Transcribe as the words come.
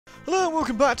Hello and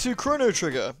welcome back to Chrono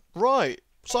Trigger. Right,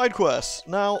 side quests.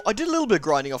 Now, I did a little bit of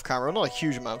grinding off camera, not a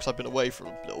huge amount because I've been away for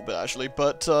a little bit actually,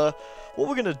 but what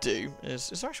we're going to do is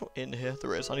there actual inn here?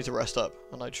 There is. I need to rest up,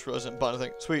 and I just realized I didn't buy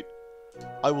anything. Sweet.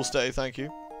 I will stay, thank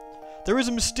you. There is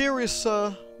a mysterious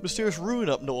ruin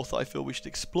up north I feel we should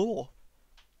explore.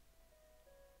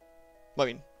 I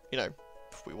mean, you know,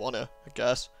 if we want to, I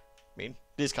guess. I mean,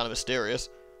 it is kind of mysterious.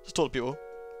 Let's talk to people.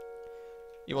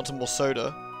 You want some more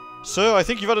soda? Sir, I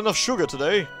think you've had enough sugar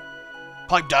today.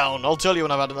 Pipe down, I'll tell you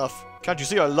when I've had enough. Can't you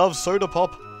see I love soda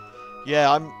pop?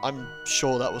 Yeah, I'm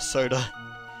sure that was soda.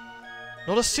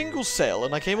 Not a single sale,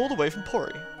 and I came all the way from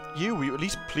Pori. Will you at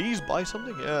least please buy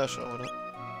something? Yeah, sure, why not?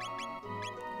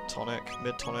 Tonic,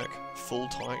 mid-tonic, full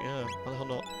tonic, yeah, why the hell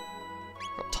not?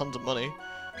 Got tons of money.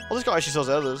 Oh, this guy actually sells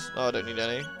others. Oh, I don't need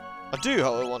any. I do,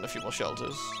 however, want a few more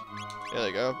shelters. Yeah, there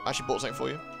you go. I actually bought something for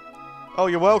you. Oh,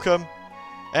 you're welcome.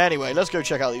 Anyway, let's go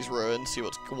check out these ruins, see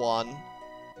what's going on.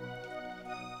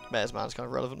 Mayor's Man's kind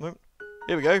of relevant at the moment.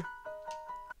 Here we go.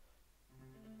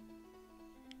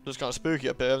 Looks kind of spooky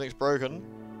up here, everything's broken.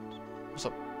 What's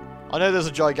up? I know there's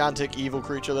a gigantic evil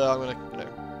creature there, I'm gonna, you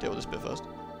know, deal with this bit first.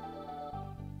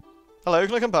 Hello,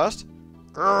 can I come past?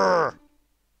 Grrr!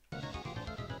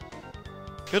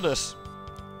 Goodness.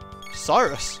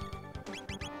 Cyrus!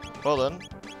 Well then.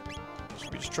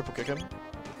 Should we just triple kick him?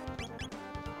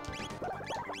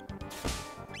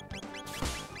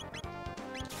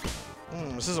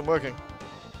 This isn't working.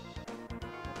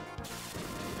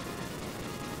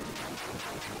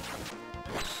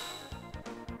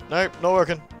 Nope, not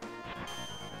working.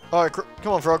 Alright,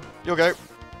 come on, Frog. You'll go.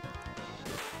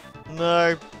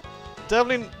 No.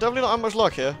 Definitely not have much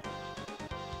luck here.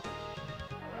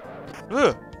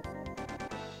 Ugh.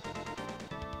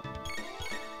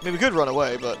 I mean, we could run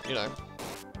away, but, you know.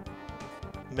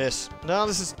 Miss. No,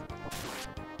 this is...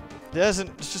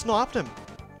 It's just not happening.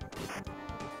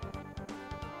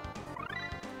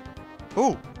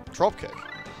 Ooh, dropkick.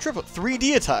 Triple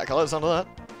 3D attack. I like the sound of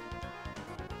that.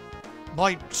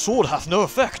 My sword hath no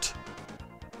effect.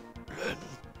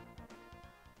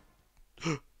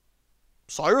 Glenn.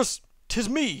 Cyrus, 'tis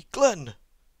me, Glenn.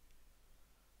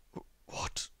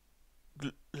 What?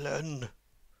 Glenn.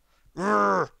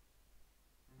 Alright,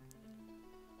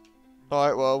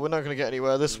 well, we're not going to get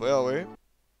anywhere this way, are we?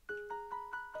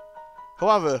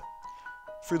 However,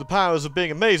 through the powers of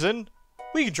being amazing,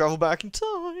 we can travel back in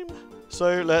time.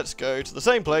 So let's go to the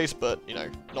same place, but, you know,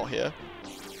 not here.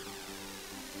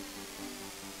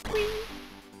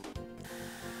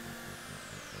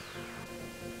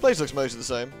 Place looks mostly the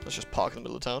same. Let's just park in the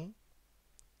middle of town.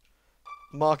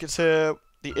 Market's here.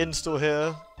 The inn's still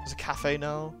here. There's a cafe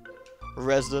now. A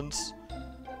residence.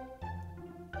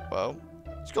 Well,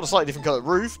 it's got a slightly different coloured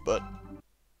roof, but...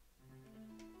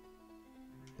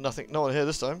 no one here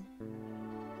this time.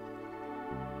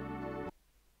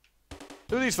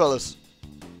 Who are these fellas?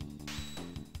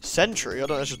 Sentry? I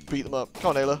don't know, let's just beat them up.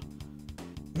 Come on, Ayla.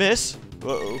 Miss?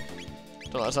 Uh-oh.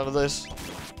 Don't like the sound of this.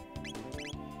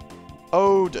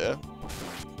 Oh dear.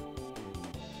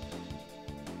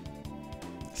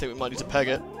 I think we might need to peg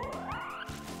it.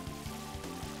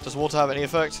 Does water have any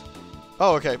effect?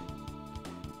 Oh, okay.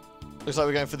 Looks like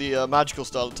we're going for the magical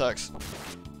style attacks.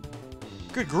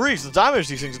 Good grief, the damage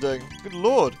these things are doing. Good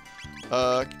lord.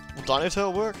 Will Dino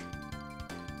Tail work?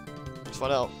 Let's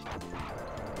find out.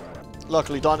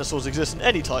 Luckily, dinosaurs exist in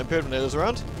any time period when there's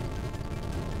around.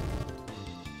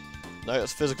 No,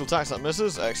 that's physical attacks that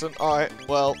misses. Excellent. Alright,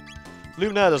 well, if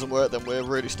Luminaire doesn't work, then we're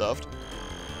really stuffed.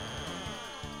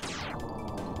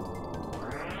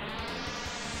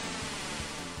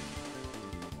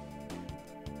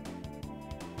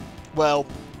 Well,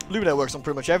 Luminaire works on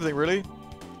pretty much everything, really.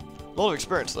 A lot of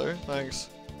experience, though. Thanks.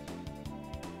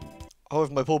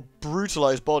 However, my poor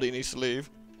brutalized body needs to leave.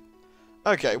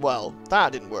 Okay, well,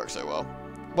 that didn't work so well.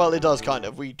 Well, it does kind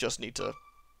of. We just need to,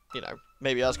 you know,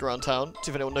 maybe ask around town, see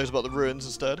if anyone knows about the ruins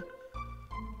instead.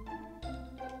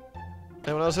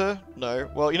 Anyone else here? No.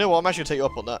 Well, you know what? I'm actually going to take you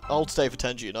up on that. I'll stay for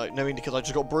Tenji Unite, knowing because I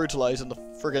just got brutalized in the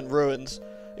friggin' ruins.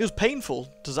 It was painful.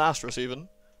 Disastrous, even.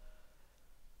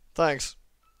 Thanks.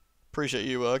 Appreciate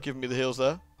you giving me the heals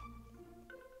there.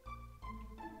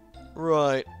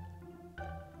 Right.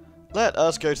 Let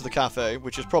us go to the cafe,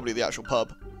 which is probably the actual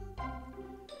pub.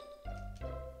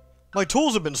 My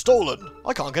tools have been stolen.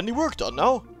 I can't get any work done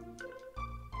now.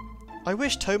 I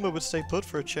wish Toma would stay put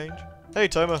for a change. Hey,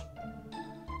 Toma.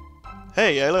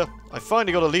 Hey, Ayla. I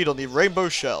finally got a lead on the rainbow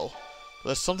shell. But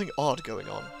there's something odd going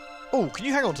on. Oh, can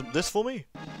you hang on to this for me?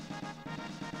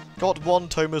 Got one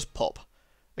Toma's pop.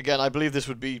 Again, I believe this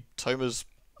would be Toma's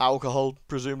alcohol,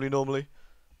 presumably normally.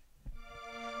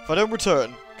 If I don't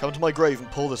return, come to my grave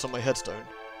and pull this on my headstone.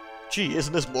 Gee,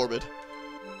 isn't this morbid?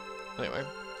 Anyway.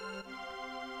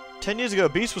 10 years ago, a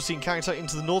beast was seen carrying something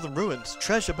into the northern ruins.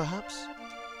 Treasure, perhaps?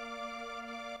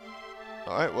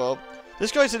 Alright, well.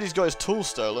 This guy said he's got his tools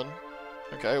stolen.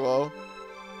 Okay, well.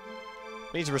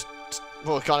 We need to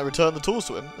kind of return the tools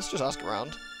to him. Let's just ask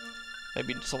around.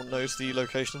 Maybe someone knows the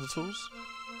location of the tools.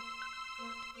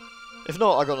 If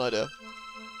not, I got an idea.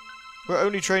 We're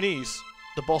only trainees.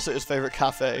 The boss at his favourite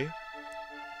cafe.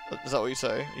 Is that what you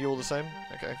say? Are you all the same?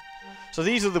 Okay. So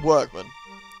these are the workmen.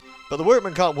 But the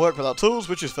workmen can't work without tools,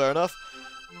 which is fair enough.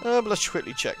 But let's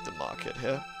quickly check the market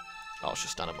here. Oh, it's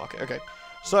just standard market. Okay.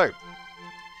 So,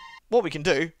 what we can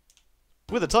do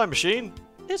with a time machine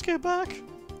is go back.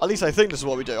 At least I think this is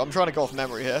what we do. I'm trying to go off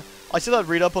memory here. I said I'd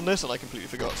read up on this and I completely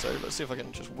forgot, so let's see if I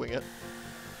can just wing it.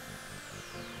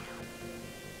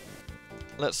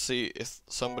 Let's see if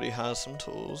somebody has some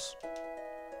tools.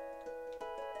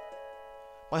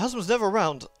 My husband's never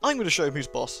around. I'm going to show him who's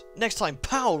boss. Next time,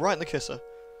 pow, right in the kisser.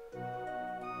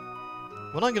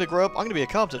 When I'm going to grow up, I'm going to be a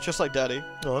carpenter, just like Daddy.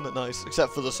 Oh, isn't that nice?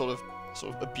 Except for the sort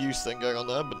of abuse thing going on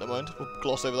there, but never mind. We'll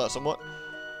gloss over that somewhat.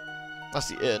 That's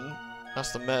the inn.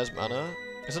 That's the mayor's manor.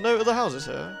 Is there no other houses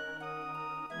here?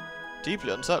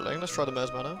 Deeply unsettling. Let's try the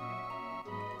mayor's manor.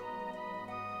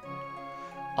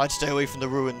 I'd stay away from the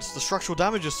ruins. The structural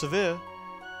damage is severe.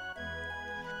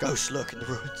 Ghosts lurk in the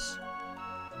ruins.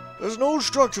 There's an old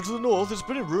structure to the north. It's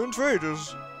been in ruins for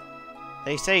ages.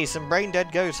 They say some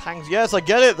brain-dead ghost hangs... Yes, I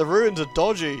get it. The ruins are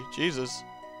dodgy. Jesus.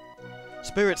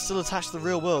 Spirits still attached to the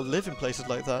real world live in places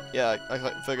like that. Yeah,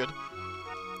 I figured.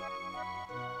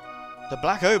 The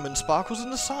black omen sparkles in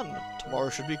the sun. Tomorrow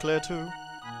should be clear too.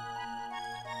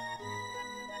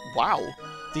 Wow.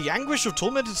 The anguish of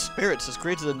tormented spirits has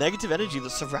created a negative energy that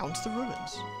surrounds the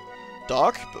ruins.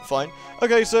 Dark, but fine.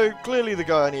 Okay, so clearly the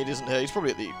guy I need isn't here. He's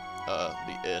probably at the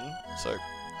inn. So,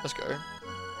 let's go.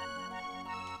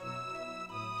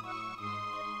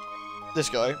 This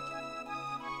guy.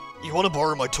 You want to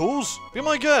borrow my tools? Be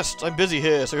my guest. I'm busy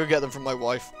here, so go get them from my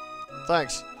wife.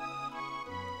 Thanks.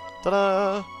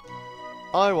 Ta-da!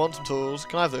 I want some tools.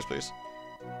 Can I have those, please?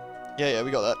 Yeah,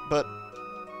 we got that. But,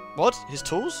 what? His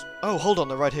tools? Oh, hold on,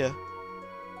 they're right here.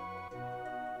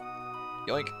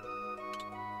 Yoink.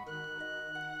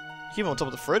 Keep them on top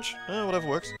of the fridge? Whatever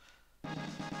works.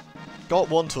 Got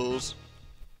 1 tools.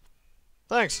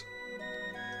 Thanks.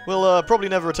 We'll probably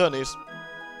never return these.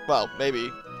 Well, maybe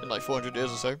in like 400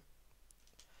 years or so.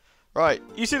 Right,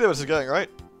 you see where this is going, right?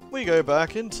 We go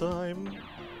back in time.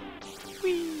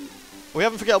 Whee! We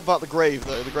haven't forgotten about the grave,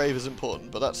 though. The grave is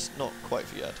important, but that's not quite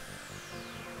for yet.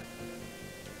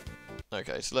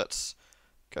 Okay, so let's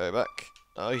go back.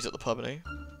 Oh, he's at the pub, isn't he?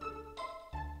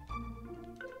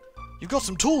 You've got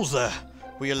some tools there.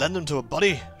 Will you lend them to a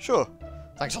buddy? Sure.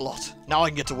 Thanks a lot. Now I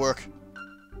can get to work.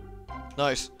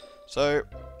 Nice. So,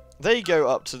 they go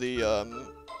up to the,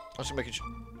 actually making sure.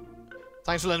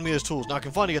 Thanks for lending me those tools. Now I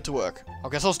can finally get to work. I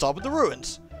guess I'll start with the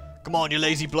ruins. Come on, you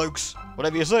lazy blokes.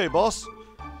 Whatever you say, boss.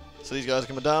 So these guys are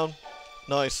coming down.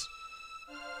 Nice.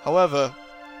 However,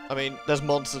 I mean, there's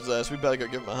monsters there, so we better go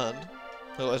give them a hand.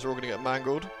 Otherwise, we're all going to get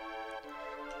mangled.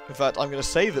 In fact, I'm going to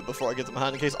save it before I give them a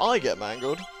hand in case I get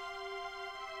mangled.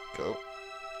 Cool.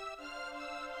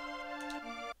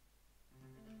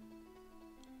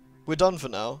 We're done for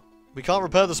now. We can't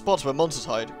repair the spots where monsters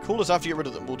hide. Call us after you get rid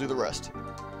of them. We'll do the rest.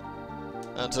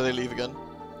 And so they leave again.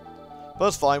 But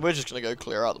that's fine. We're just going to go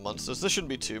clear out the monsters. There shouldn't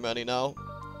be too many now.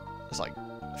 There's like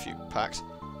a few packs.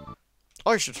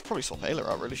 I should probably swap Ayla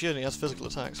out, really. She only has physical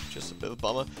attacks, which is a bit of a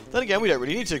bummer. Then again, we don't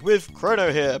really need to with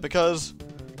Chrono here, because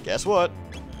guess what?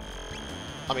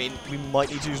 I mean, we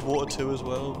might need to use water too as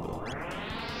well,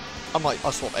 but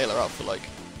I'll swap Ayla out for, like,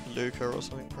 Luca or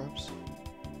something, perhaps.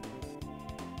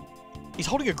 He's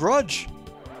holding a grudge!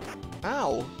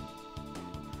 Ow!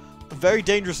 A very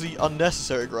dangerously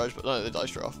unnecessary grudge, but no, they die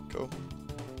straight off. Cool.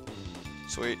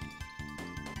 Sweet.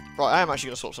 Right, I am actually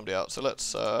going to swap somebody out, so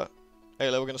let's, Ayla,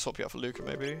 we're going to swap you out for Luca,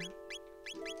 maybe.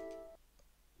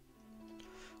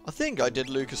 I think I did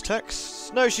Luca's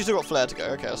text. No, she's still got Flare to go.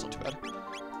 Okay, that's not too bad.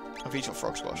 I've eaten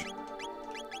Frog Squash.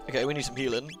 Okay, we need some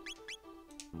healing.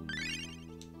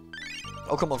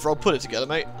 Oh, come on, Frog, put it together,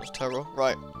 mate. That's terrible.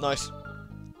 Right, nice.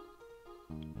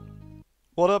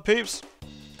 What up, peeps?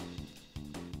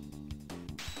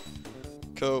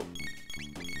 Cool.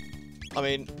 I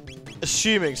mean,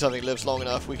 assuming something lives long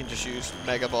enough, we can just use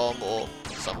Mega Bomb or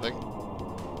something.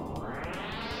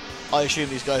 I assume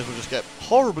these guys will just get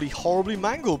horribly, horribly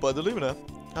mangled by the Lumina.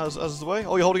 As is the way.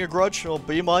 Oh, you're holding a grudge? Well,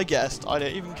 be my guest. I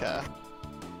don't even care.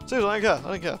 Seriously, I don't care.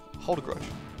 I don't care. Hold a grudge.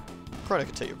 Chrono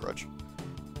can take your grudge.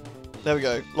 There we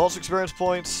go. Lots of experience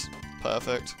points.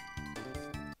 Perfect.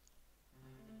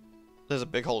 There's a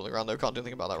big hole in the ground though, can't do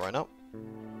anything about that right now.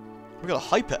 We got a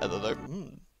hyper ether though.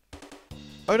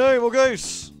 Oh no, more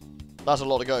ghosts! That's a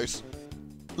lot of ghosts.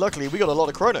 Luckily, we got a lot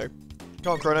of Chrono.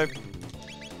 Come on, Chrono.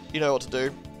 You know what to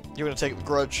do. You're going to take the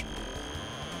grudge.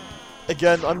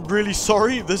 Again, I'm really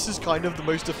sorry. This is kind of the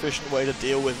most efficient way to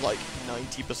deal with like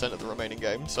 90% of the remaining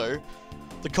game. So,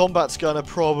 the combat's going to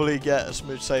probably get a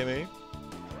smooth samey.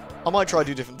 I might try to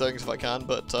do different things if I can,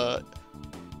 but...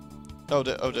 oh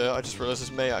dear, I just realised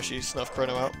this may actually snuff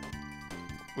Chrono out.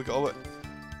 We got it.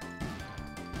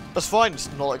 That's fine, it's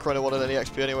not like Chrono wanted any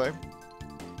XP anyway.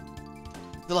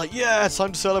 They're like, yeah, it's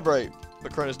time to celebrate.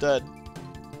 But Chrono's dead.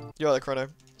 You're right there, Chrono.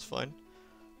 It's fine.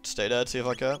 Stay dead, see if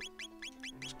I care.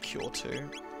 Just cure 2.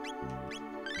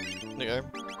 There you go.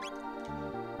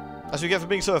 As we get for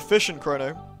being so efficient,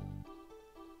 Chrono.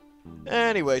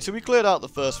 Anyway, so we cleared out the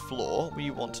first floor.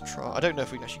 We want to try... I don't know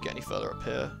if we can actually get any further up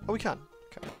here. Oh, we can.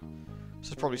 Okay. So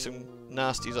there's probably some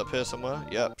nasties up here somewhere.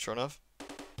 Yep, sure enough.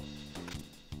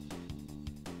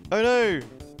 Oh no!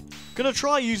 Gonna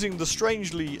try using the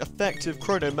strangely effective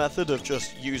Chrono method of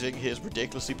just using his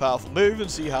ridiculously powerful move and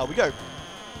see how we go.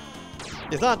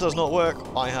 If that does not work,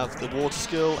 I have the water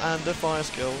skill and the fire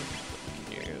skill that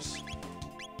we can use.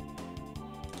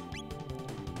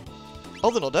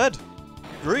 Oh, they're not dead!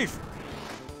 Grief!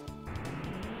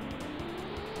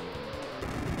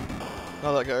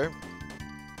 How'd that go?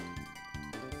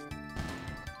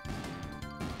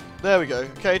 There we go.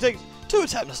 Okay, take 2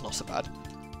 attempts, that's not so bad.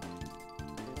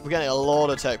 We're getting a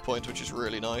lot of tech points, which is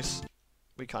really nice.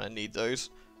 We kind of need those.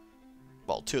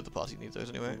 Well, 2 of the party need those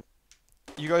anyway.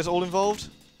 You guys all involved?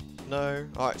 No?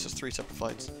 Alright, it's just 3 separate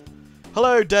fights.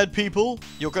 Hello, dead people!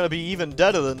 You're going to be even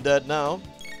deader than dead now.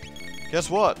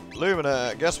 Guess what?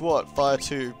 Luminaire, guess what? Fire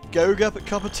 2. Go get a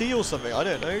cup of tea or something, I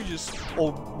don't know, just...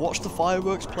 Or watch the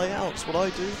fireworks play out, that's what I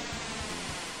do.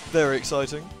 Very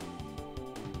exciting.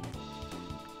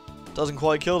 Doesn't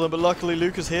quite kill them, but luckily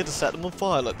Luke is here to set them on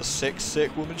fire like the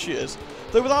sick woman she is.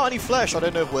 Though without any flesh, I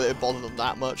don't know whether it bothered them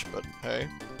that much, but hey.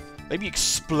 Maybe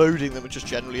exploding them is just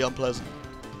generally unpleasant.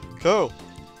 Cool.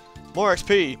 More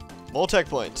XP. More tech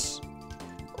points.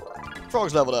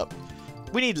 Frog's leveled up.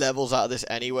 We need levels out of this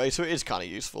anyway, so it is kind of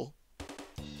useful.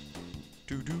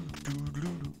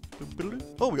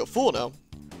 Oh, we got 4 now.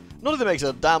 None of them makes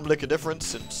a damn lick of difference,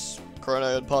 since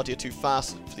Chrono and Party are too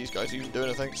fast for these guys to even do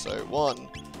anything, so 1...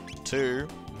 2.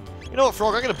 You know what,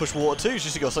 Frog? I'm going to push water 2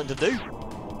 just to got something to do.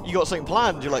 You got something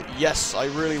planned. You're like, yes, I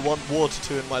really want water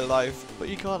 2 in my life. But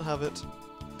you can't have it.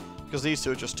 Because these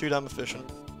 2 are just too damn efficient.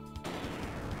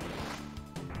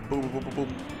 Boom, boom, boom,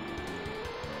 boom.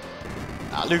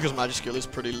 Luca's magic skill is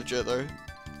pretty legit, though.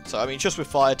 So, I mean, just with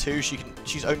Fire 2,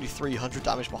 she's only 300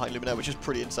 damage behind Luminaire, which is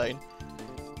pretty insane.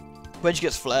 When she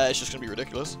gets Flare, it's just going to be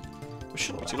ridiculous. Which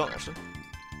shouldn't be too long, actually.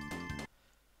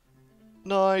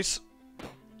 Nice.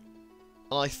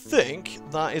 And I think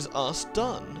that is us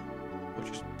done,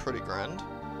 which is pretty grand.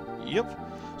 Yep.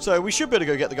 So we should be able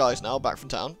to go get the guys now back from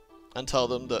town and tell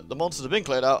them that the monsters have been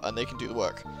cleared out and they can do the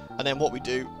work. And then what we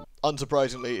do,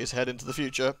 unsurprisingly, is head into the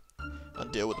future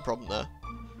and deal with the problem there.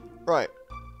 Right.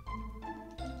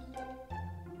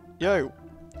 Yo.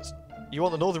 You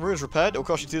want the Northern Ruins repaired? It'll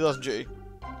cost you 2,000 G.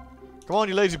 Come on,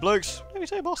 you lazy blokes. What do you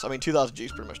say, boss? I mean, 2,000 G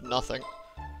is pretty much nothing.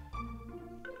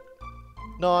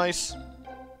 Nice.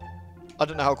 I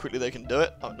don't know how quickly they can do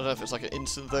it. I don't know if it's like an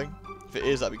instant thing. If it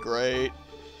is, that'd be great.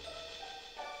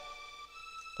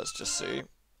 Let's just see.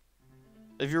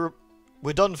 If you're...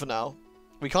 We're done for now.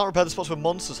 We can't repair the spots where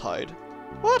monsters hide.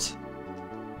 What?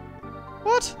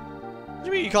 What? What do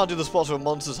you mean you can't do the spots where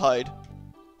monsters hide?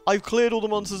 I've cleared all the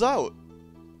monsters out.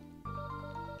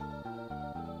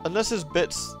 Unless there's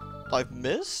bits I've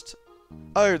missed?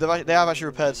 Oh, they have actually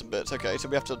repaired some bits. Okay, so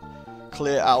we have to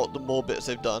clear out the more bits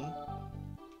they've done.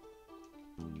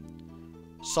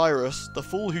 Cyrus, the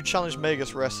fool who challenged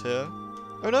Magus, rests here.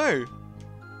 Oh no!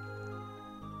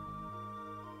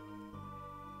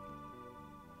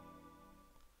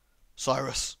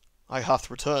 Cyrus, I hath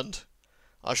returned.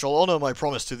 I shall honour my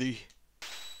promise to thee.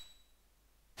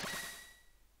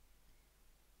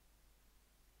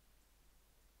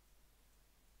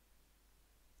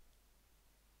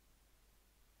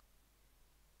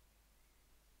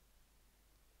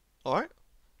 Alright.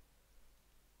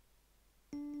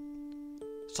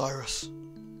 Cyrus.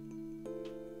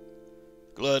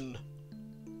 Glenn,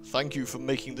 thank you for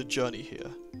making the journey here.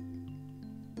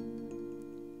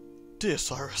 Dear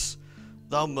Cyrus,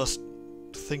 thou must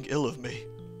think ill of me.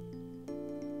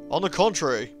 On the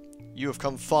contrary, you have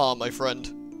come far, my friend.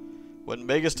 When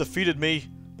Magus defeated me,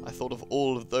 I thought of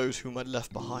all of those whom I'd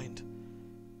left behind.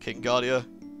 King Guardia,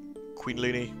 Queen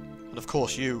Lini, and of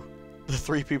course you, the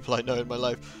 3 people I know in my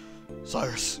life.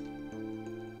 Cyrus,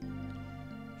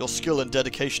 Your skill and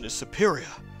dedication is superior.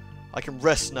 I can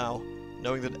rest now,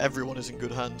 knowing that everyone is in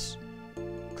good hands.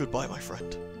 Goodbye, my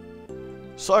friend.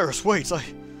 Cyrus, wait, I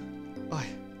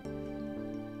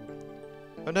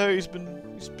know he's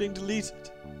being deleted.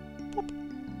 Pop.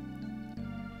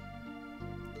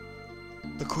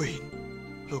 The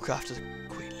Queen. Look after the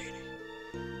Queen Lady.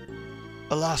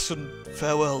 Alas and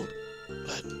farewell,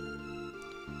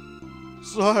 Len.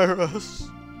 Cyrus.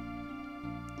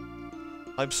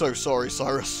 I'm so sorry,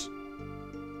 Cyrus.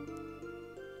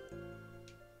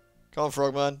 Come on,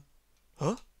 Frogman.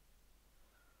 Huh?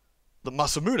 The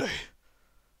Masamune.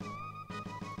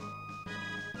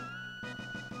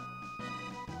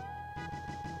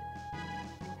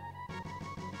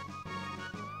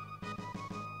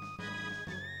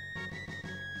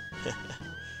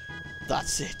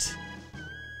 That's it.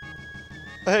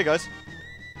 Oh, hey, guys.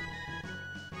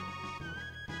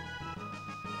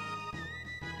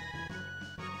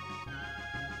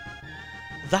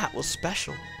 That was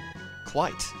special.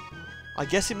 Quite. I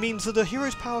guess it means that a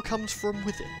hero's power comes from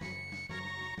within.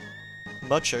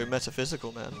 Mucho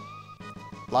metaphysical, man.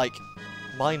 Like,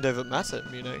 mind over matter,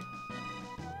 you know.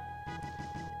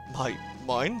 My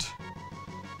mind?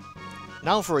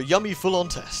 Now for a yummy full-on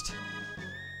test.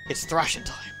 It's thrashing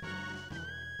time.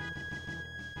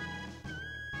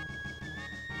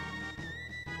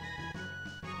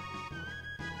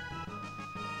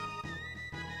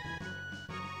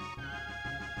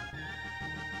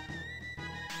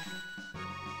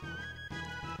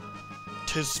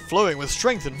 "'Tis flowing with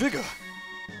strength and vigour."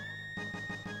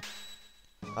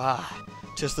 Ah,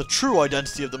 'tis the true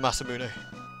identity of the Masamune.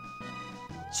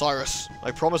 Cyrus,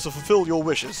 I promise to fulfill your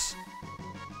wishes.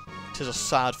 'Tis a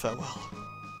sad farewell.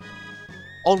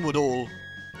 Onward all.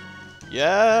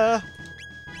 Yeah!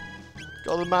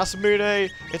 Got the Masamune.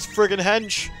 It's friggin'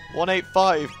 hench.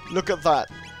 185. Look at that.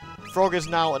 Frog is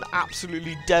now an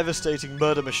absolutely devastating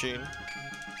murder machine.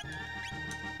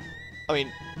 I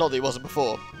mean, not that he wasn't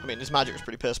before. I mean, his magic was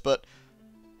pretty pissed, but...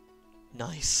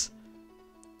 nice.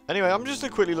 Anyway, I'm just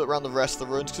going to quickly look around the rest of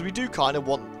the ruins, because we do kind of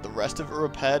want the rest of it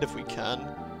repaired if we can.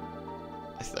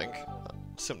 I think.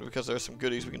 Simply because there are some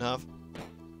goodies we can have.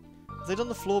 Have they done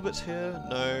the floor bits here?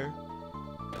 No.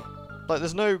 Like,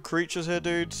 there's no creatures here,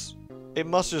 dudes. It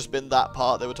must have just been that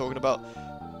part they were talking about.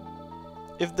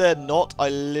 If they're not, I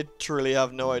literally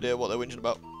have no idea what they're whinging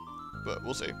about. But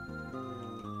we'll see.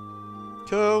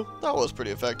 Cool. That was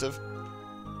pretty effective.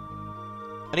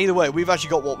 And either way, we've actually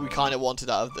got what we kind of wanted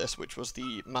out of this, which was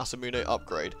the Masamune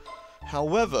upgrade.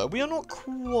 However, we are not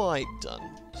quite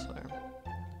done. So,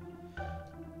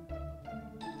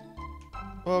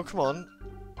 well, come on.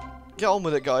 Get on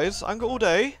with it, guys. I've got all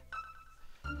day.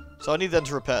 So I need them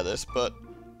to repair this, but...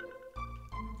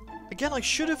 again, I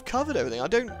should have covered everything. I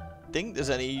don't think there's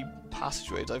any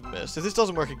passageways I've missed. If this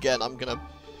doesn't work again, I'm going to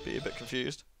be a bit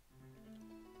confused.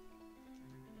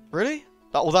 Really?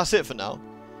 Well, that's it for now.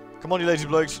 Come on, you lazy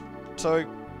blokes. So,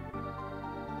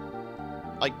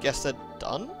 I guess they're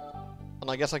done?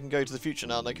 And I guess I can go to the future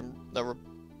now and they can...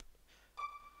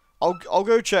 I'll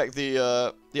go check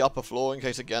the upper floor in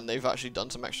case, again, they've actually done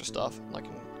some extra stuff. And I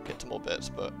can get to more bits,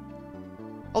 but...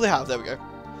 oh, they have. There we go.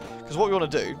 Because what we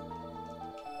want to do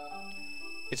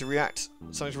is to react...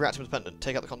 something's reactive independent.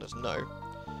 Take out the contents. No.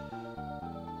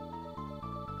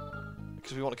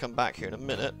 Because we want to come back here in a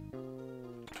minute.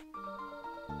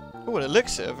 Oh, an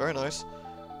elixir. Very nice.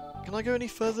 Can I go any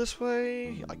further this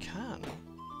way? I can.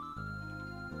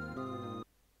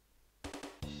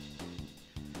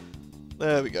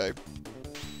 There we go.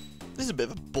 This is a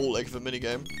bit of a ball ache of a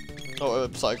minigame. Oh,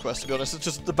 a side quest, to be honest. It's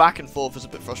just the back and forth is a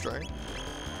bit frustrating.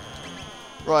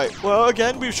 Right, well,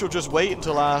 again, we shall just wait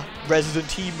until our resident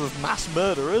team of mass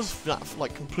murderers,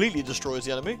 like, completely destroys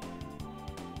the enemy.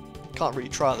 Can't really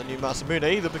try out the new Masamune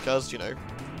either because, you know,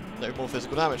 no more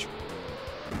physical damage.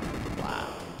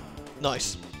 Wow.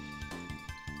 Nice.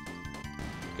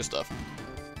 Good stuff.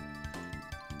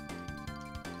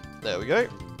 There we go.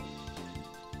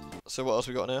 So what else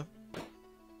we got in here?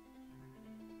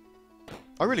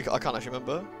 I can't actually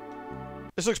remember.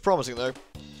 This looks promising though.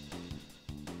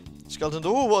 Skeleton.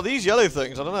 Oh, what are these yellow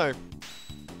things? I don't know.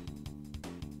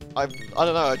 I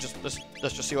don't know.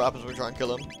 Let's just see what happens when we try and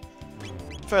kill them.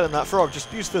 Failing that, Frog,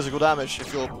 just use physical damage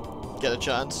if you'll get a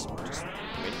chance. Just,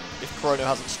 I mean, if Chrono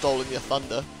hasn't stolen your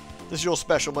thunder, this is your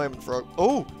special moment, Frog.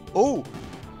 Oh, oh,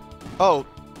 oh,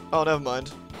 oh, never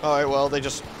mind. All right, well, they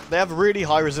have really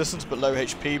high resistance but low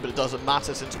HP, but it doesn't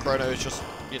matter since Chrono is just,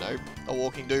 you know, a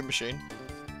walking doom machine.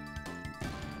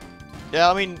 Yeah,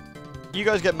 I mean, you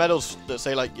guys get medals that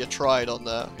say, like, you tried on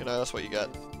there. You know, that's what you get.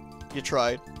 You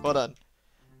tried. Well done.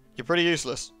 You're pretty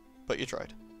useless, but you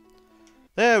tried.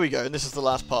 There we go, and this is the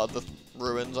last part of the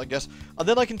ruins, I guess. And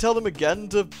then I can tell them again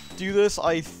to do this,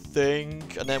 I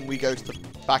think. And then we go to the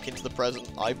back into the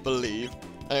present, I believe.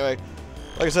 Anyway,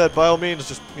 like I said, by all means,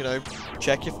 just, you know,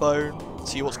 check your phone,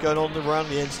 see what's going on around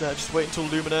the internet. Just wait until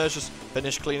Luminaire's just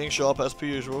finished cleaning shop as per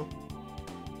usual.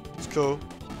 It's cool.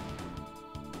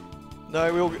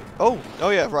 No, we all... Oh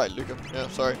yeah, right, Luca. Yeah,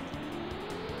 sorry.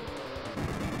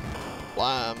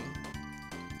 Blam.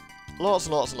 Lots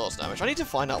and lots and lots of damage. I need to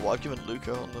find out what I've given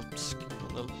Luca on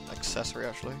the accessory,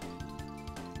 actually.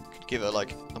 Could give her,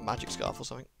 like, a magic scarf or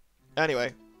something.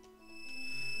 Anyway.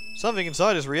 Something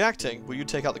inside is reacting. Will you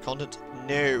take out the content?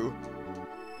 No.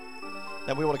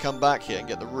 Then we want to come back here and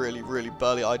get the really, really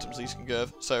burly items these can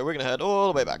give. So we're going to head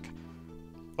all the way back.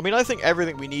 I mean, I think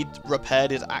everything we need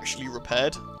repaired is actually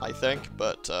repaired, I think.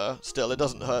 But still, it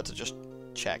doesn't hurt to just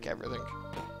check everything.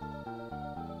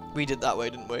 We did that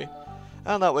way, didn't we?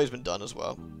 And that way's been done as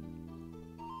well.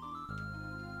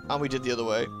 And we did the other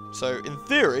way. So, in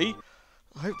theory,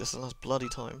 I hope this is the last bloody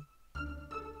time.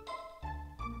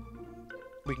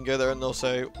 We can go there and they'll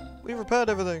say, we've repaired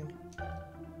everything.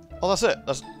 Oh, that's it.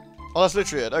 That's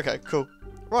literally it. Okay, cool.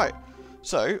 Right.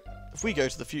 So, if we go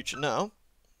to the future now.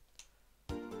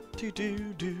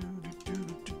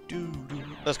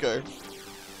 Let's go.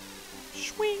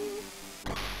 Swing.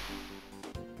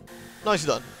 Nicely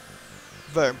done.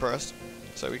 Very impressed.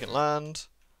 So we can land.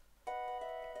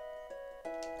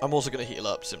 I'm also going to heal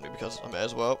up simply because I may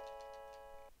as well.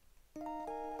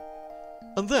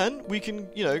 And then we can,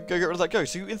 you know, go get rid of that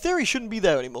ghost. So in theory, shouldn't be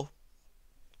there anymore.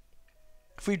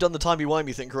 If we've done the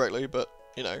timey-wimey thing correctly, but,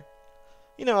 you know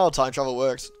how time travel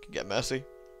works. It can get messy.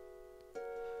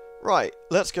 Right,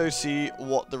 let's go see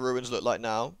what the ruins look like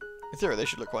now. In theory, they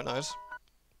should look quite nice.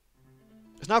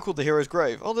 It's now called the Hero's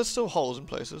Grave. Oh, there's still holes in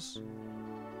places.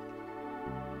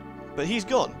 But he's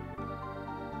gone.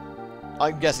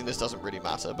 I'm guessing this doesn't really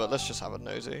matter, but let's just have a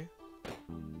nosy.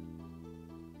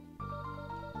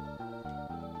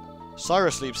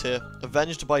 Cyrus sleeps here,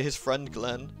 avenged by his friend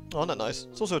Glenn. Oh, not nice.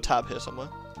 There's also a tab here somewhere.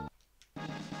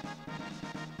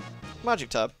 Magic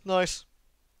tab. Nice.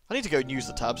 I need to go and use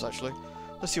the tabs, actually.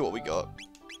 Let's see what we got.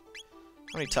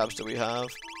 How many tabs do we have?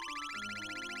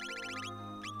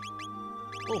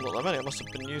 Oh, not that many. I must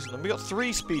have been using them. We got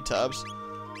 3 speed tabs.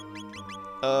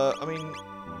 I mean,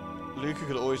 Luca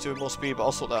could always do with more speed, but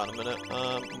I'll sort that out in a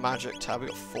minute. Magic tab, we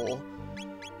got 4.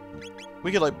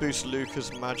 We could, like, boost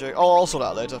Luca's magic. Oh, I'll sort that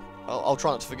out later. I'll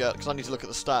try not to forget, because I need to look at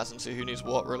the stats and see who needs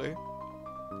what, really.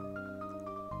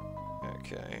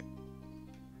 Okay.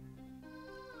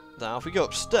 Now, if we go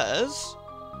upstairs,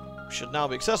 it should now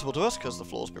be accessible to us, because the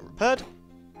floor's been repaired.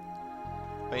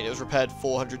 I mean, it was repaired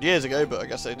 400 years ago, but I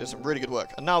guess they did some really good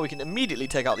work. And now we can immediately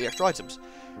take out the extra items.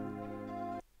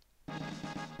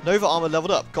 Nova armor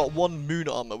leveled up. Got 1 moon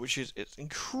armor, which is it's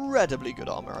incredibly good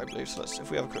armor, I believe. So let's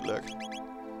if we have a quick look.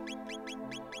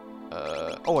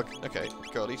 Oh, okay.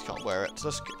 God, he can't wear it. So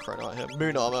let's get Chrono out here.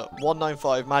 Moon armor,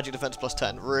 195, magic defense plus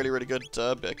 10. Really, really good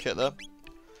bit of kit there.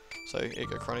 So here you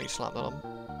go, Chrono. You slap that on.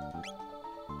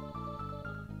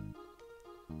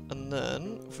 And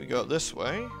then if we go up this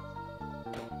way.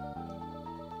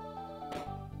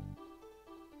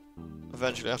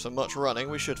 Eventually, after much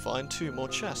running, we should find 2 more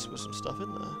chests with some stuff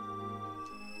in there.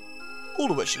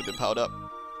 All of which should have been powered up.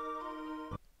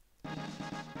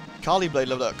 Kali Blade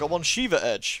leveled up. Got 1 Shiva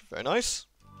Edge. Very nice.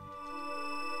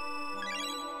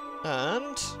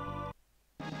 And...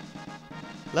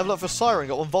 level up for Siren.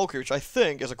 Got 1 Valkyrie, which I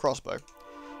think is a crossbow.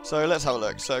 So let's have a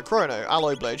look. So Chrono,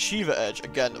 Alloy Blade, Shiva Edge.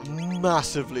 Again,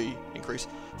 massively increased.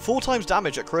 4 times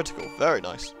damage at critical. Very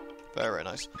nice. Very, very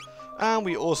nice. And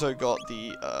we also got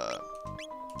the...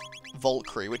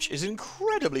 Valkyrie, which is an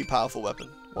incredibly powerful weapon.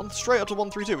 Straight up to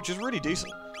 132, which is really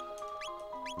decent.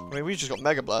 I mean, we've just got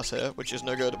Mega Blast here, which is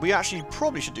no good. We actually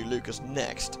probably should do Lucas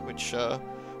next, which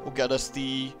will get us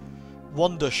the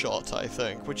Wonder Shot, I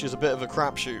think, which is a bit of a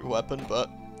crapshoot weapon, but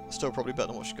still probably better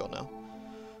than what she's got now.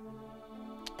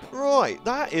 Right,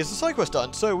 that is the side quest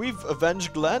done. So we've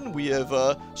avenged Glenn, we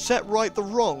have set right the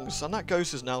wrongs, and that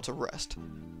ghost is now to rest.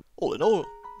 All in all,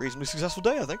 reasonably successful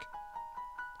day, I think.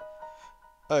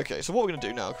 Okay, so what we're going to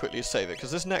do now quickly is save it, because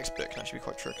this next bit can actually be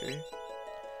quite tricky.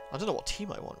 I don't know what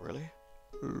team I want, really.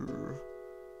 I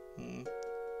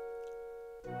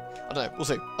don't know, we'll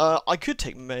see. I could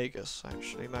take Magus,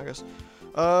 actually, Magus.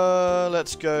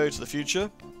 Let's go to the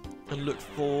future and look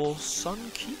for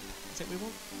Sunkeep, I think we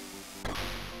want.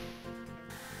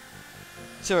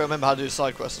 See if I remember how to do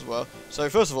side quests as well. So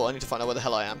first of all, I need to find out where the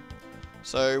hell I am.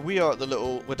 So we are at the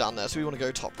little, we're down there, so we want to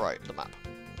go top right of the map.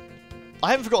 I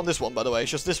haven't forgotten this one, by the way.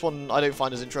 It's just this one I don't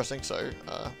find as interesting, so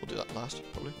we'll do that last,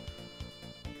 probably.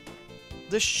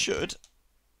 This should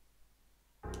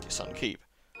Sun Keep.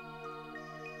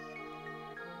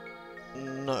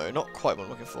 No, not quite what I'm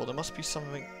looking for. There must be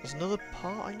something... There's another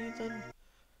part I need then?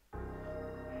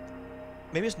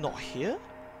 Maybe it's not here?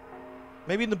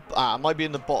 Maybe in the... it might be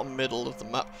in the bottom middle of the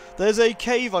map. There's a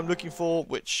cave I'm looking for,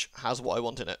 which has what I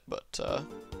want in it, but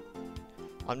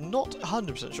I'm not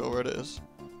 100% sure where it is.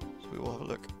 So we will have a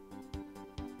look.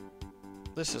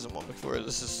 This isn't what I'm looking for.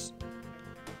 This is...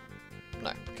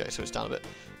 No. Okay, so it's down a bit.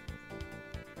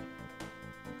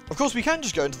 Of course, we can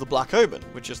just go into the Black Omen,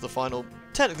 which is the final...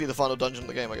 Technically the final dungeon of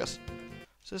the game, I guess.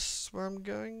 Is this where I'm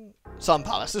going? Sun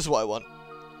Palace. This is what I want.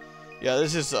 Yeah,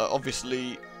 this is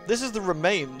obviously... This is the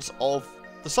remains of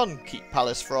the Sun Keep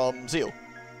Palace from Zeal.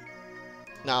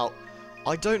 Now,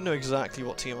 I don't know exactly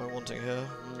what team I'm wanting here.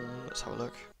 Let's have a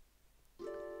look.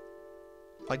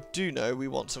 I do know we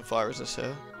want some fire resist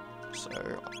here. So...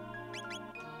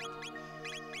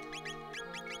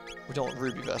 We don't want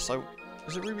Ruby Vest.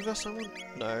 Is it Ruby Vest I want?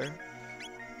 No.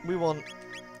 We want...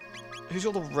 Who's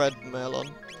got the red mail on?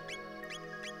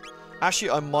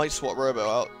 Actually, I might swap Robo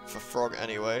out for Frog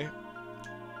anyway.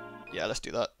 Yeah, let's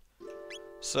do that.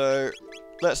 So,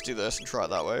 let's do this and try it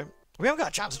that way. We haven't got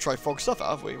a chance to try Frog stuff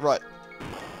out, have we? Right.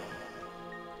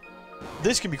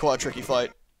 This can be quite a tricky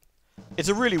fight. It's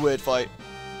a really weird fight.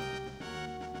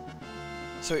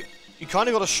 So, you kind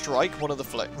of got to strike one of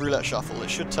the roulette shuffle. It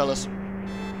should tell us...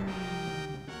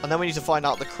 And then we need to find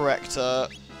out the correct...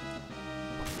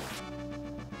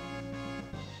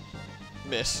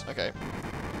 Miss. Okay.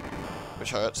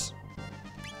 Which hurts.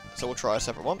 So we'll try a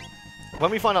separate one. When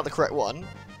we find out the correct one...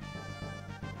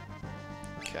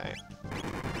 Okay.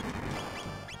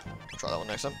 We'll try that one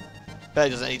next time. Barely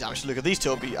does any damage. Look at these two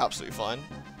will be absolutely fine.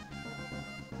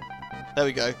 There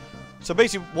we go. So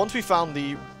basically, once we found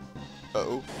the...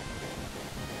 Uh-oh.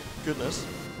 Goodness.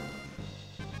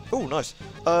 Oh, nice.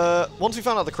 Once we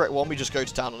found out the correct one, we just go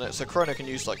to town on it. So Chrono can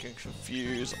use, like,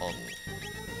 Confuse on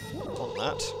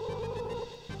that.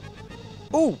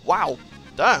 Oh, wow.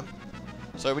 Damn.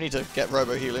 So we need to get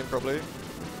Robo healing, probably.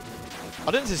 I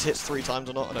don't know if this hits 3 times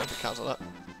or not. I don't think it counts on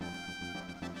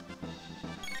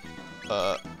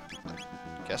that.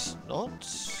 Guess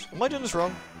not. Am I doing this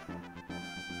wrong?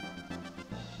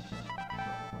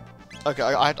 Okay,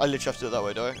 I literally have to do it that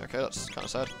way, do I? Okay, that's kind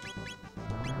of sad.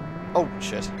 Oh,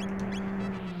 shit.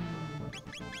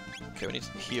 Okay, we need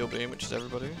heal beam, which is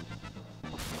everybody.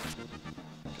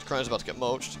 Because Chrono's about to get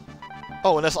mulched.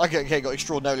 Oh, unless... Okay, got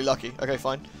extraordinarily lucky. Okay,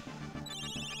 fine.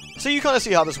 So you kind of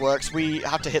see how this works. We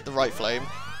have to hit the right flame.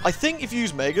 I think if you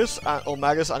use Magus, or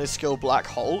Magus and his skill Black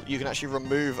Hole, you can actually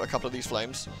remove a couple of these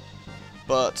flames.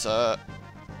 But,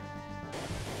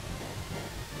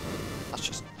 that's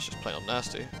just plain on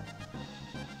nasty.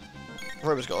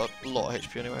 Robo's got a lot of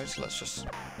HP anyway, so let's just...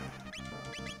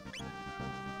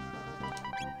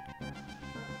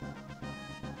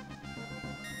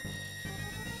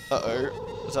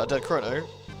 Uh-oh. Is that a dead Chrono?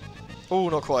 Oh,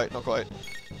 not quite, not quite.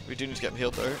 We do need to get him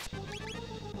healed, though.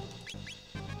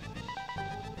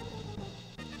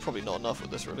 Probably not enough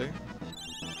with this, really.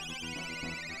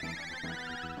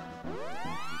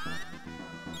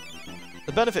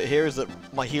 The benefit here is that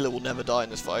my healer will never die in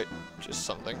this fight, which is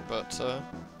something, but...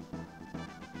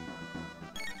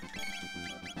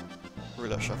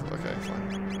 Roulette shuffle, okay,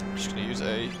 fine. I'm just gonna use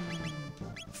a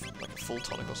full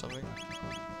tonic or something.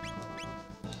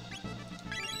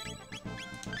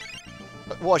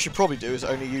 What I should probably do is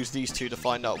only use these two to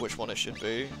find out which one it should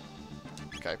be.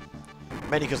 Okay.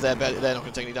 Mainly because they're not going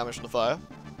to take any damage from the fire.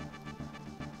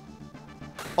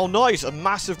 Oh, nice! A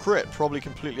massive crit. Probably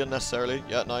completely unnecessarily.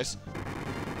 Yeah, nice.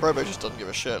 Robo just doesn't give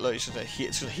a shit. Look, it's going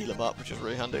to heal him up, which is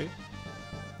really handy.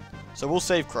 So we'll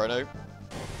save Chrono.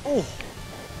 Oh!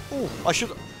 Oh, I should...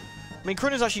 I mean,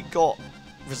 Chrono's actually got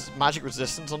magic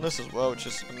resistance on this as well, which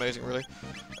is amazing, really.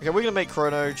 Okay, we're going to make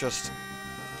Chrono just...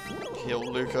 heal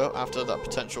Luca after that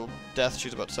potential death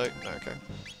she's about to take. No, okay.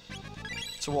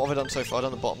 So what have I done so far? I've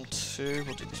done the bottom 2.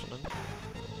 We'll do this one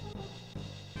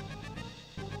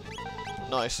then.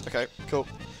 Nice. Okay, cool.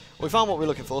 Well, we found what we're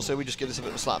looking for, so we just give this a bit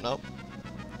of a slap now.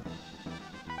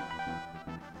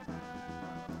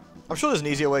 I'm sure there's an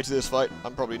easier way to do this fight.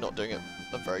 I'm probably not doing it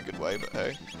a very good way, but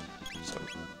hey. So,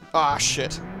 ah,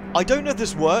 shit. I don't know if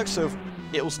this works, so if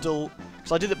it'll still...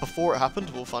 Because I did it before it happened.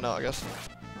 We'll find out, I guess.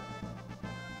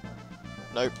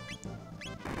 Nope.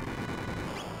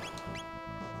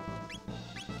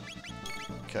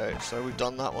 Okay, so we've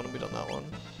done that one and we've done that one.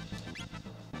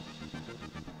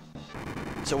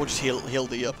 So we'll just heal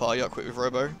the party up quick with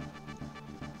Robo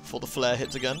before the flare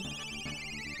hits again.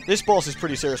 This boss is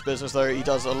pretty serious business though. He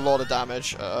does a lot of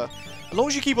damage. As long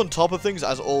as you keep on top of things,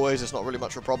 as always, it's not really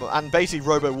much of a problem. And basically,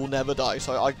 Robo will never die.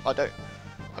 So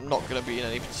I I'm not going to be in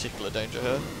any particular danger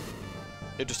here.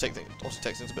 It just also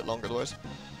takes things a bit longer otherwise.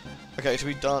 Okay, so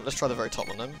we've done. Let's try the very top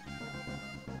one then.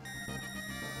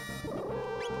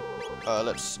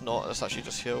 Let's not. Let's actually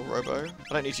just heal Robo.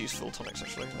 I don't need to use full tonics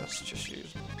actually. Let's just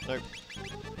use. Nope.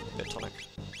 Bit tonic.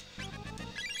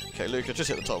 Okay, Luca, just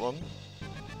hit the top one.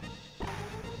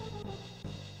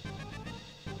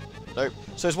 Nope.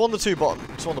 So it's one of the two bottom.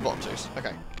 It's one of the bottom twos.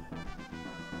 Okay.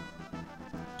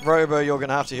 Robo, you're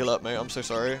gonna have to heal up, mate. I'm so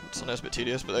sorry. I know it's a bit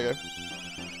tedious, but there you go.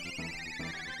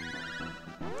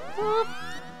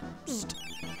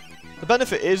 The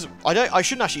benefit is, I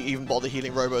shouldn't actually even bother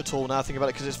healing Robo at all now I think about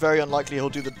it, because it's very unlikely he'll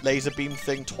do the laser beam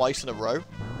thing twice in a row.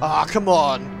 Ah, come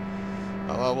on!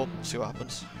 Oh well, we'll see what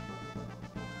happens.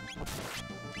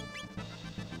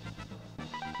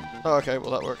 Oh, okay,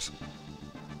 well that works.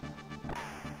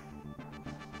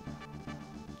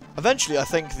 Eventually, I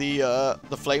think the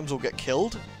flames will get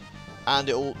killed, and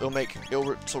it'll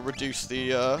sort of reduce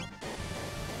the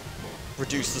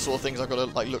sort of things I've got to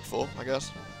like look for, I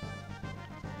guess.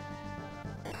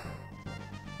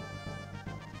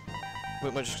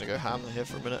 We're just gonna go ham here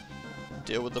for a minute.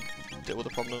 Deal with the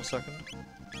problem in a second.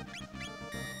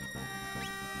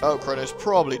 Oh, Chrono's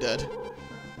probably dead.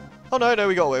 Oh no,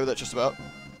 we got away with it just about.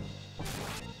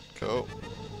 Cool.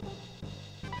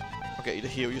 I'll get you to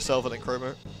heal yourself and then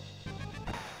Chrono.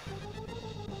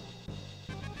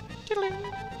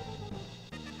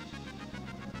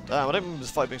 Damn, I don't remember this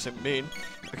fight being so mean.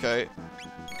 Okay.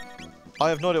 I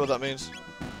have no idea what that means.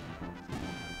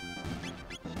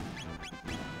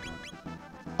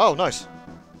 Oh, nice.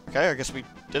 Okay, I guess we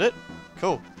did it.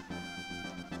 Cool.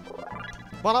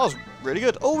 Wow, that was really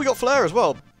good. Oh, we got Flare as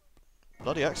well.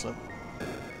 Bloody excellent.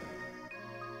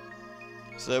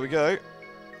 So there we go.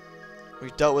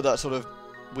 We've dealt with that sort of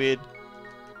weird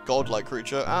godlike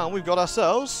creature, and we've got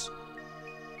ourselves...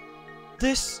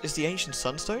 This is the Ancient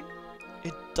Sunstone.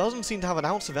 It doesn't seem to have an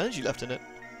ounce of energy left in it.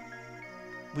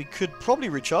 We could probably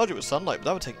recharge it with sunlight, but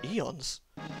that would take eons.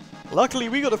 Luckily,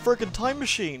 we got a frickin' time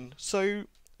machine, so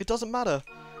it doesn't matter.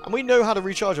 And we know how to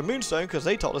recharge a Moonstone, because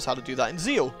they taught us how to do that in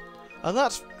Zeal. And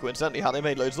that's, coincidentally, how they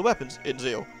made loads of the weapons in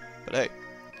Zeal. But hey.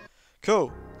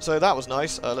 Cool. So that was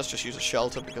nice. Let's just use a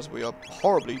shelter, because we are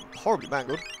horribly, horribly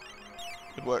mangled.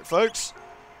 Good work, folks.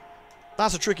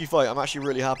 That's a tricky fight. I'm actually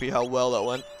really happy how well that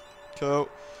went. Cool.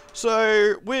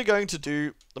 So, we're going to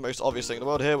do the most obvious thing in the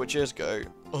world here, which is go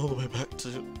all the way back to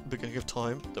the beginning of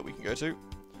time that we can go to.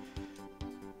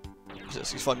 Is it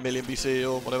 65 million BC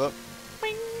or whatever?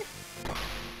 Bing.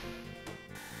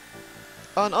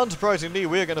 And unsurprisingly,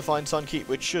 we're going to find Sun Keep,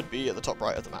 which should be at the top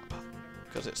right of the map,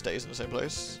 because it stays in the same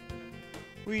place.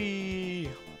 Where are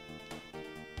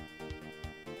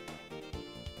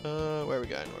we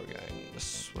going? Where are we going?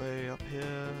 This way, up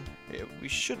here. Here, we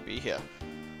should be here.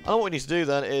 And what we need to do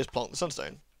then is plant the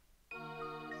sunstone.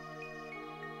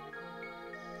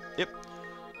 Yep.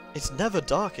 It's never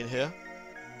dark in here.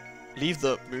 Leave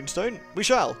the moonstone? We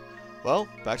shall. Well,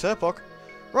 back to Epoch.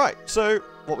 Right, so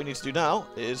what we need to do now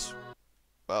is,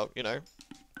 well, you know,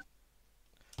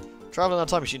 travel in that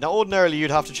time machine. Now, ordinarily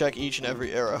you'd have to check each and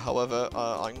every era. However,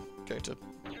 I'm going to,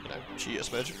 you know, cheat a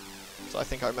smidge. So I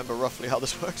think I remember roughly how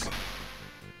this works.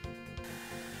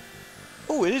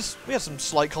 Oh, it is. We have some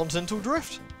slight continental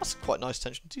drift. That's quite nice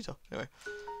attention to detail. Anyway.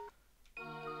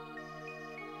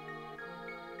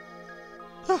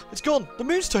 Ah, it's gone. The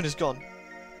moonstone is gone.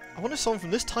 I wonder if someone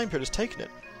from this time period has taken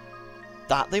it.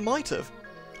 That they might have.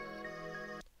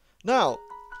 Now,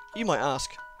 you might ask,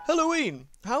 Halloween,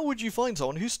 how would you find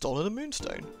someone who's stolen a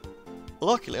moonstone?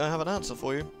 Luckily, I have an answer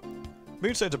for you.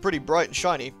 Moonstones are pretty bright and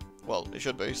shiny. Well, it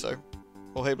should be, so.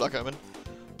 Oh, hey, Black Omen.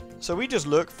 So we just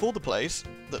look for the place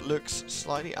that looks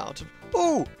slightly out of...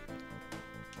 Oh!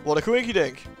 What a coinky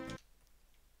dink!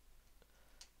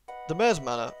 The Mayor's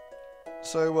Manor.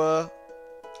 So,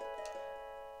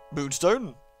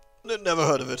 Moonstone? Never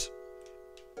heard of it.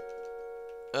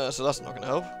 So that's not gonna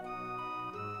help.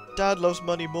 Dad loves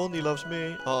money more than he loves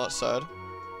me. Oh, that's sad.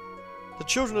 The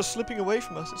children are slipping away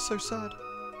from us. It's so sad.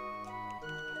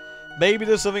 Maybe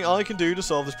there's something I can do to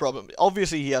solve this problem.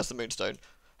 Obviously, he has the Moonstone.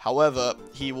 However,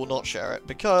 he will not share it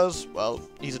because, well,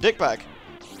 he's a dickbag.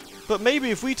 But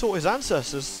maybe if we taught his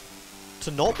ancestors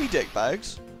to not be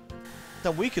dickbags,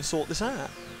 then we could sort this out.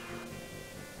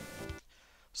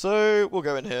 So, we'll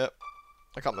go in here.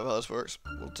 I can't remember how this works.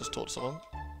 We'll just talk to someone.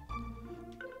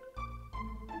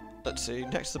 Let's see.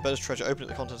 Next to the bed's treasure, open at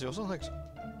the contents of your... Oh, thanks.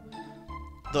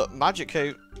 The magic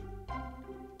cave...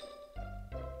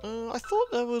 I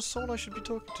thought there was someone I should be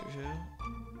talking to here.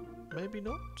 Maybe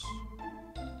not?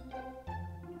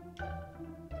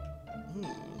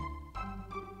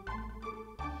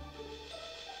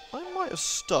 I might have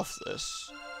stuffed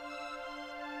this.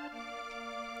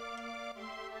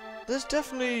 There's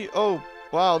definitely... Oh,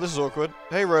 wow, this is awkward.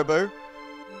 Hey, Robo.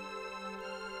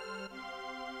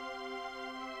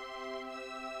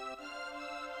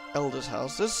 Elder's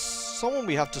house. There's someone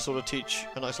we have to sort of teach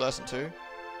a nice lesson to.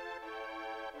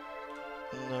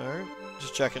 No.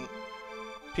 Just checking.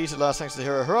 Peace at last, thanks to the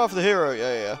hero. Hurrah for the hero!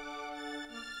 Yeah, yeah.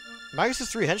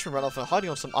 Magus' 3 henchmen ran off and are hiding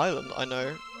on some island. I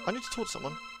know. I need to talk to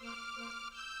someone.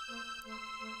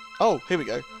 Oh, here we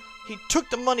go. He took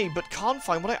the money, but can't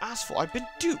find what I asked for. I've been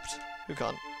duped. Who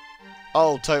can't?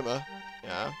 Oh, Toma.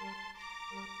 Yeah.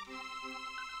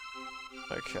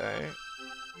 Okay.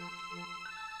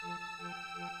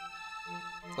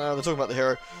 They're talking about the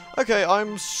hero. Okay,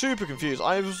 I'm super confused.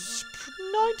 I was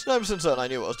 99% certain I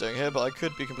knew what I was doing here, but I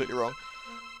could be completely wrong.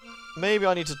 Maybe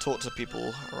I need to talk to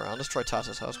people around. Let's try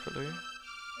Tata's house quickly.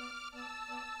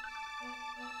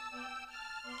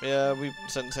 Yeah, we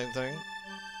said the same thing.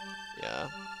 Yeah.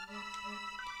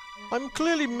 I'm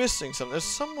clearly missing something. There's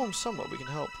someone somewhere we can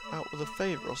help out with a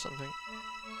favor or something.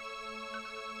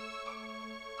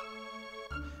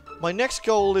 My next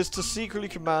goal is to secretly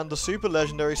command the super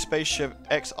legendary spaceship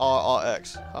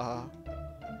XRRX.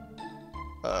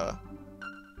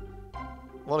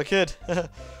 What a kid.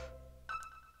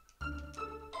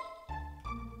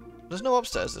 There's no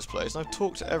upstairs this place, and I've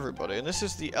talked to everybody, and this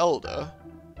is the Elder.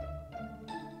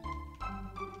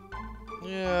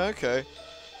 Yeah, okay.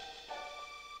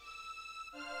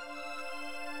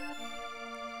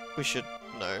 We should...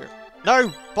 No.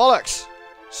 No! Bollocks!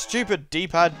 Stupid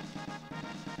D-pad.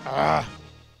 Ah!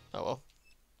 Oh well.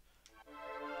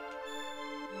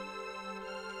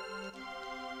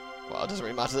 Well, it doesn't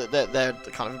really matter. They're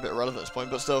kind of a bit irrelevant at this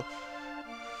point, but still.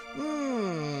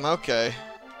 Okay.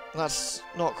 That's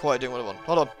not quite doing what I want.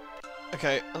 Hold on.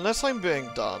 Okay, unless I'm being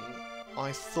done,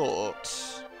 I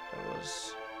thought there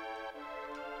was...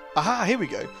 Aha, here we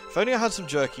go. If only I had some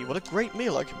jerky. What a great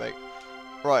meal I could make.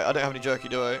 Right, I don't have any jerky,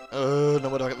 do I? No,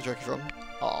 where do I get the jerky from?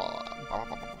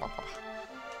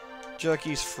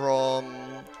 Jerky's from...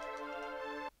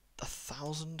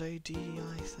 1000 AD,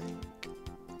 I think?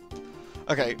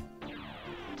 Okay.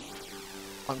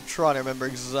 I'm trying to remember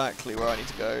exactly where I need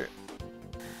to go.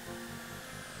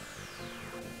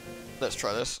 Let's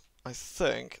try this. I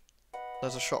think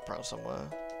there's a shop around somewhere.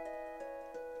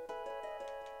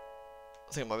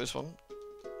 I think it might be this one.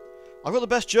 I've got the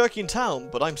best jerky in town,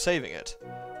 but I'm saving it.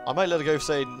 I might let it go for,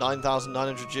 say,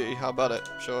 9,900 G. How about it?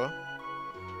 Sure.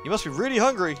 You must be really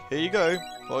hungry. Here you go.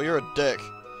 Well, you're a dick.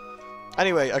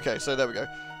 Anyway, okay, so there we go.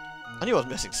 I knew I was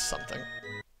missing something.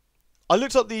 I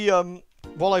looked up the,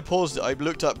 while I paused it, I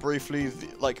looked up briefly,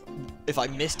 like, if I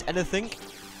missed anything.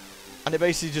 And it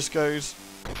basically just goes,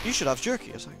 you should have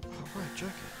jerky. I was like, oh, right,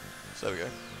 jerky. So there we go.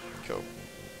 Cool.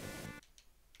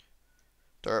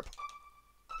 Derp.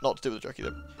 Not to do with the jerky,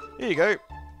 though. Here you go.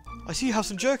 I see you have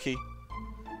some jerky.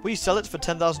 Will you sell it for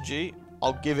 10,000 G?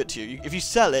 I'll give it to you. If you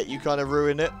sell it, you kind of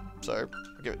ruin it. So,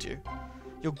 I'll give it to you.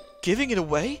 You're giving it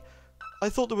away? I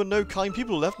thought there were no kind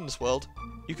people left in this world.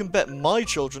 You can bet my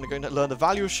children are going to learn the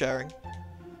value of sharing.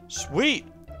 Sweet!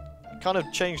 Kind of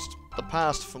changed the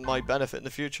past for my benefit in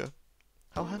the future.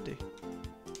 How handy.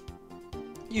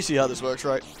 You see how this works,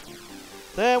 right?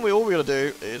 Then all we gotta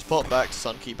do is pop back to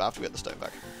Sunkeep after we get the stone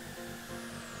back.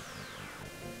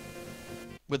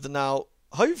 With the now,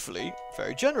 hopefully,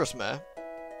 very generous mayor.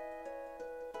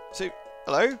 So,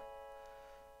 hello?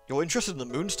 You're interested in the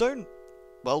Moonstone?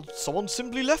 Well, someone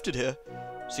simply left it here.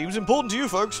 Seems important to you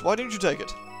folks, why didn't you take it?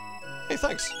 Hey,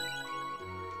 thanks.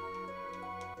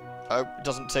 Oh, it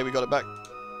doesn't say we got it back.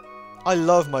 I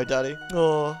love my daddy.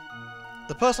 Aww.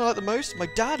 The person I like the most? My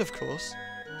dad, of course.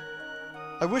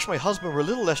 I wish my husband were a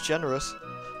little less generous.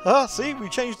 Ah, see? We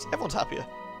changed. Everyone's happier.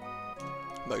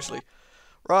 Mostly.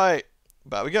 Right.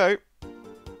 Back we go.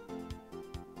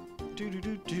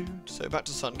 So back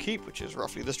to Sunkeep, which is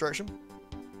roughly this direction.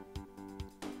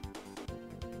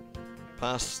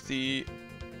 Past the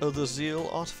other Zeal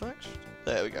artifact.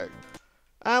 There we go.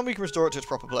 And we can restore it to its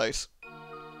proper place.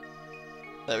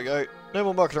 There we go. No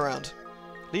more mucking around.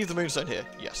 Leave the Moonstone here.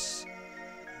 Yes.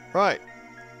 Right.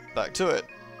 Back to it.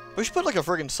 We should put like a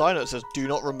friggin' sign that says do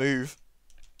not remove.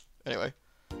 Anyway.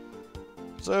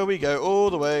 So we go all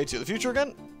the way to the future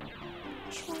again.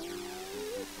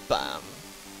 Bam.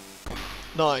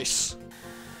 Nice.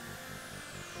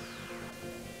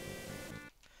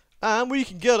 And we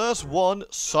can get us one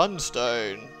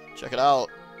Sunstone. Check it out.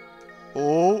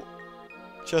 Oh.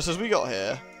 Just as we got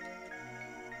here.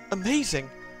 Amazing.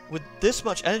 With this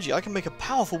much energy, I can make a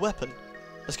powerful weapon.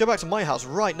 Let's go back to my house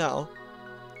right now.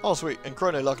 Oh, sweet. And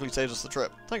Chrono luckily saves us the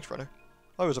trip. Thanks, Chrono.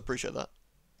 I always appreciate that.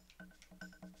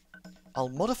 I'll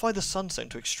modify the Sunstone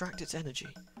to extract its energy.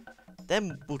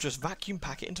 Then we'll just vacuum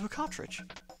pack it into a cartridge.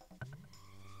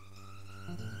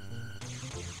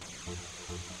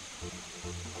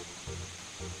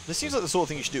 This seems like the sort of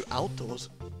thing you should do outdoors.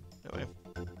 Anyway.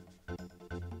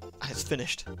 And it's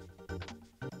finished.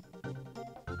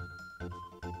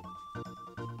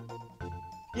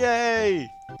 Yay!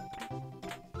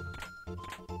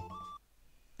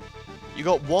 You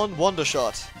got one Wonder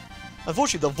Shot.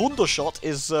 Unfortunately, the Wunder Shot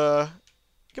is,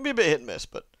 can be a bit hit and miss,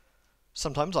 but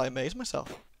sometimes I amaze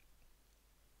myself.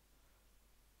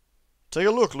 Take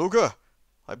a look, Luca.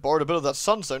 I borrowed a bit of that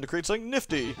sunstone to create something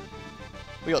nifty.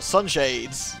 We got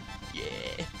sunshades. Yeah.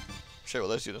 I'll show you what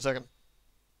those do in a second.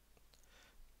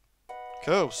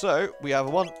 Cool. So we have a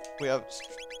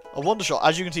Wonder Shot.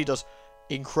 As you can see, does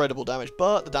incredible damage,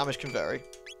 but the damage can vary.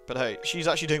 But hey, she's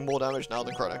actually doing more damage now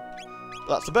than Chrono.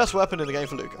 But that's the best weapon in the game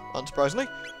for Luca, unsurprisingly.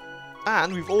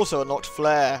 And we've also unlocked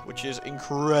Flare, which is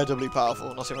incredibly powerful.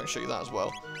 And I'll see if I can show you that as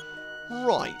well.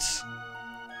 Right.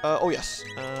 Oh yes.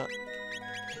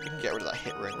 We can get rid of that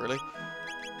hit ring, really.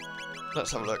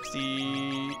 Let's have a look.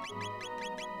 The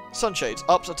Sunshades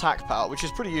ups attack power, which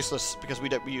is pretty useless because we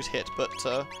use hit, but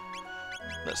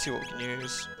let's see what we can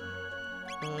use.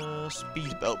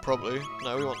 Speed belt, probably.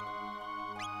 No, we want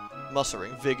muscle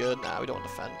ring, vigor. Nah, we don't want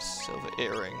defense. Silver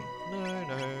earring.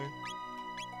 No.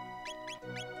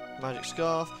 Magic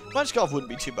scarf. Magic scarf wouldn't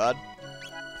be too bad.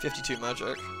 52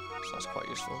 magic, so that's quite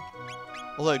useful.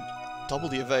 Although double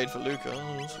the evade for Luca.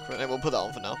 Oh, we'll put that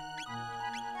on for now.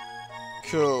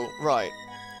 Cool. Right.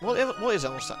 What is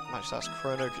magic stats?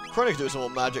 Chrono could do some more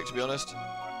magic, to be honest.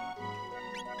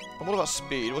 And what about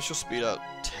speed? What's your speed at?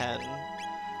 10.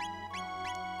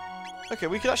 Okay,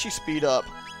 we could actually speed up.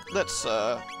 Let's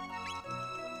ooh,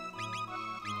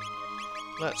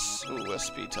 where's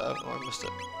speed tab? Oh, I missed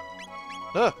it.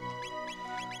 Ah!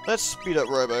 Let's speed up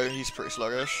Robo. He's pretty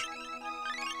sluggish.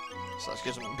 So that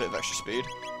gives him a bit of extra speed.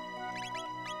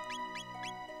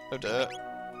 Oh dear.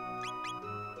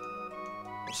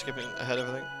 I'm skipping ahead of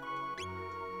everything.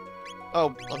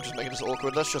 Oh, I'm just making this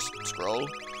awkward. Let's just scroll.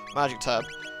 Magic tab.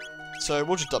 So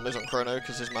we'll just dump this on Chrono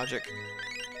because his magic.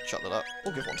 Shut that up.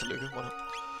 We'll give one to Luca. Why not?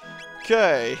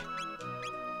 Okay.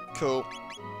 Cool.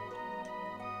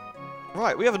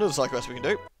 Right, we have another side quest we can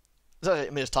do. I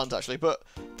mean, it's tons actually, but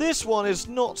this one is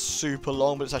not super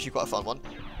long, but it's actually quite a fun one.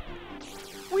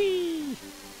 Whee!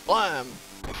 Blam!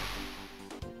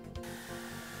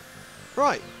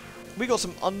 Right, we got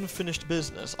some unfinished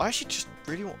business. I actually just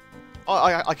really want...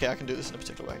 okay, I can do this in a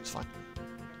particular way, it's fine.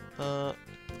 I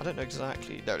don't know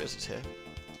exactly... There it is, it's here.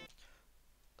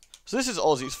 So this is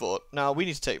Ozzy's fort. Now, we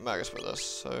need to take Magus with us,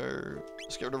 so...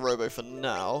 Let's get rid of Robo for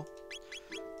now.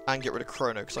 And get rid of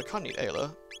Chrono, because I can't need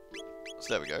Ayla.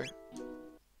 So there we go.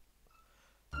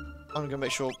 I'm going to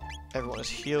make sure everyone is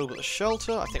healed with a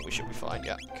shelter. I think we should be fine,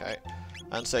 yeah, okay.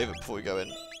 And save it before we go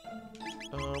in.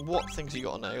 What things you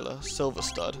got on Ayla? Silver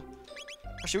Stud.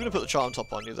 Actually, we're going to put the Charm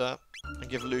Top on you there. And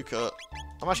give Luca...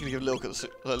 I'm actually going to give Luca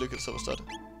the Silver Stud.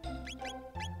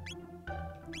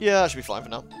 Yeah, that should be fine for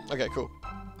now. Okay, cool.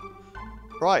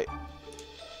 Right.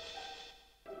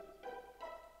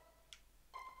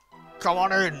 Come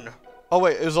on in! Oh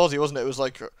wait, it was Ozzy, wasn't it? It was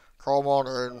like, come on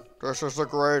in. This is the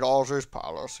great Ozzy's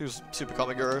palace. He was super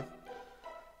comic guru.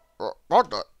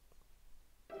 What the?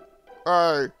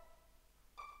 Hey.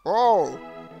 Oh.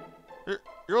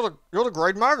 You're the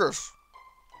great Magus.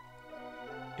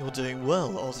 You're doing well,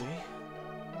 Ozzy.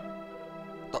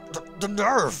 The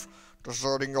nerve!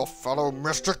 Deserting your fellow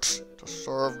mystics to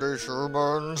serve these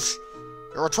humans.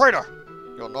 You're a traitor.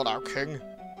 You're not our king.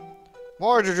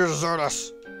 Why did you desert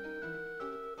us?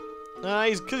 Nah,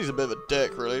 because he's a bit of a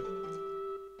dick, really.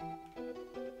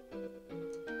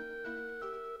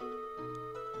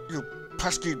 You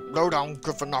pesky, low-down,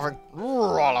 good-for-nothing.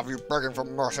 All of you begging for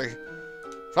mercy.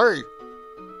 Hey!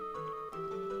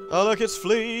 Oh, look, it's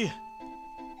Flea.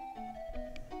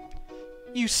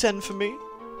 You send for me?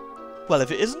 Well, if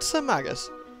it isn't Sir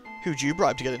Magus, who'd you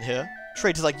bribe to get in here?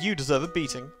 Traitors like you deserve a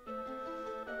beating.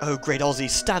 Oh, great Ozzy,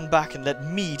 stand back and let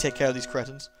me take care of these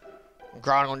cretins. I'm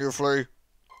counting on you, Flea.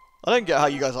 I don't get how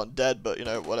you guys aren't dead, but, you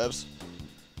know, whatevs.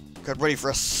 Get ready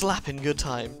for a slapping good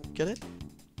time. Get it?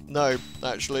 No,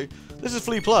 actually. This is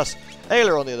Flea Plus.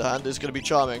 Ayla, on the other hand, is going to be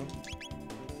charming.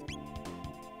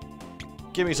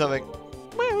 Give me something.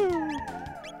 Woo!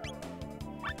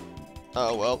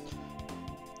 Oh, well.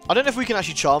 I don't know if we can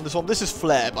actually charm this one. This is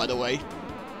Flare, by the way.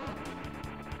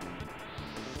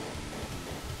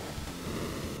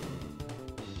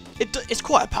 It's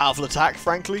quite a powerful attack,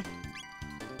 frankly.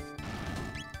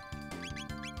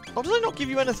 Oh, does it not give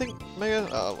you anything, Mega?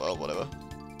 Oh, well, whatever.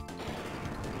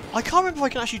 I can't remember if I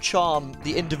can actually charm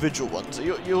the individual ones.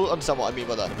 You'll understand what I mean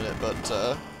by that in a minute, but,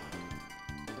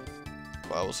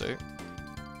 well, we'll see.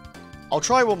 I'll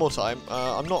try one more time.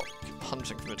 I'm not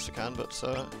 100% convinced I can, but,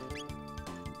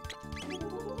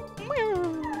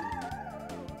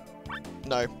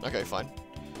 No. Okay, fine.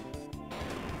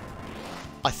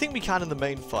 I think we can in the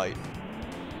main fight.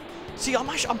 See, I'm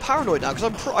paranoid now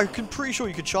because I'm pretty sure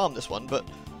you could charm this one, but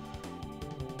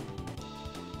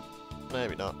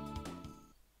maybe not.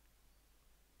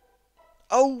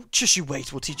 Oh, just you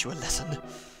wait. We'll teach you a lesson.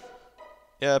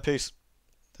 Yeah, peace.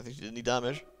 I think you did any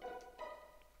damage.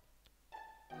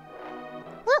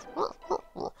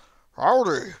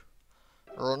 Howdy.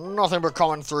 You're nothing but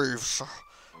common thieves.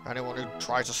 Anyone who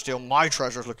tries to steal my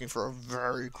treasure is looking for a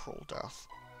very cruel death.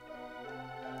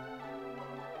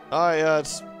 Oh yeah,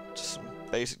 it's just some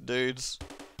basic dudes.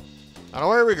 And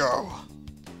away we go.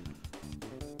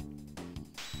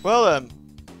 Well then.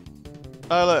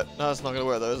 Oh look, no, that's not gonna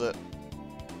work though, is it?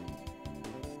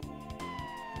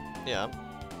 Yeah.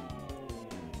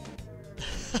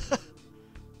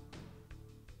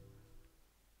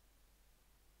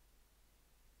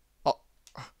 Oh,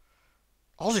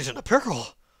 Ozzy's in a pickle.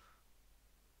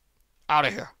 Out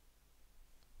of here.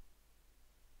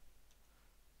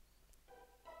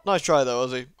 Nice try though,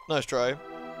 Ozzy. Nice try.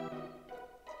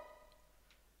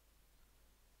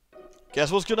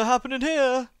 Guess what's gonna happen in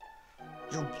here?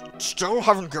 You still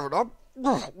haven't given up?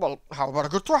 Well, how about a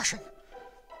good thrashing?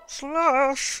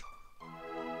 Slash!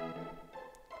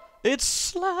 It's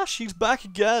Slash! He's back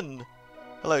again!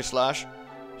 Hello, Slash.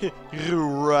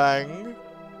 Rang.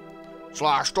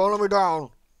 Slash, don't let me down!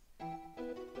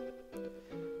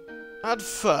 At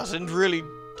first, I really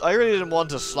didn't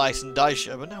want to slice and dice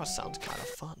you, but now it sounds kind of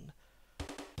fun.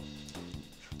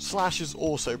 Slash is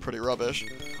also pretty rubbish.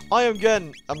 I'm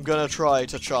gonna try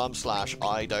to charm Slash.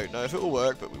 I don't know if it will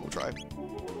work, but we will try.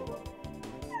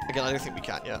 Again, I don't think we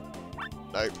can yet.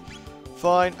 Nope.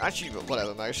 Fine. Actually,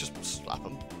 whatever, mate. Let's just slap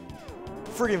him.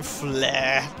 Friggin'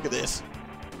 flare. Look at this.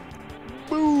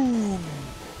 Boom.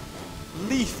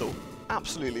 Lethal.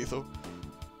 Absolutely lethal.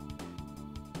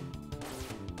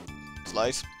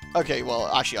 Slice. Okay, well,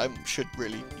 actually, I should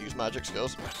really use magic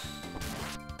skills.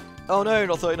 Oh no,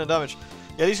 not 39 damage.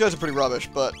 Yeah, these guys are pretty rubbish,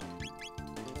 but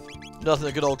nothing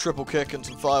a good old triple kick and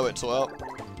some fire won't sort out.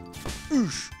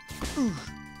 Oosh.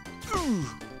 Oosh. Ooh.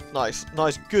 Nice.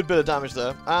 Nice, good bit of damage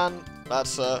there. And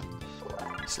that's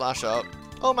Slash out.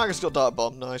 Oh, Magus got Dart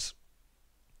Bomb. Nice.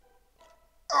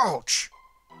 Ouch.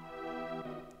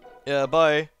 Yeah,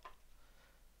 bye.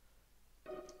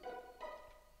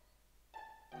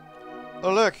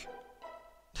 Oh, look.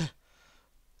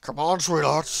 Come on,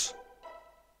 sweethearts.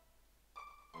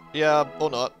 Yeah, or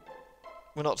not.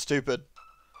 We're not stupid.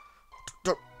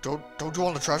 Don't you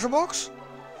want the treasure box?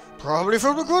 Probably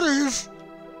from the goodies.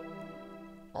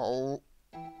 Oh.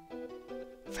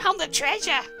 Found the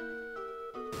treasure.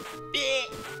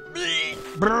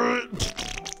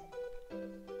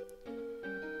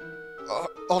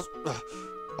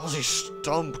 Ozzy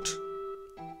stumped.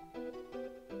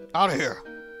 Out of here.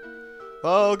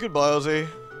 Well, goodbye, Ozzy.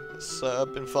 It's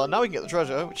been fun. Now we can get the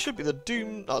treasure, which should be the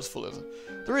Doom. Oh, it's full of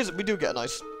it. There is. We do get a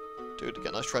nice.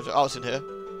 Treasure. Oh, it's in here.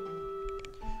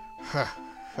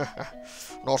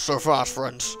 Not so fast,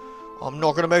 friends. I'm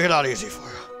not gonna make it that easy for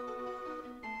you.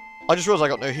 I just realised I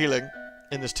got no healing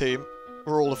in this team.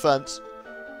 We're all defense.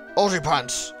 Ozzy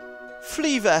Pants.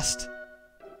 Flea Vest.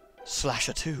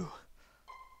 Slasher 2.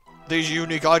 These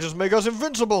unique items make us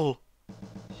invincible.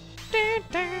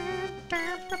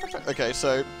 Okay,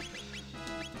 so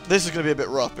this is going to be a bit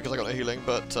rough because I got no healing,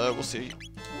 but we'll see.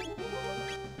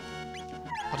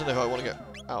 I don't know who I want to get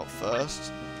out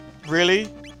first. Really?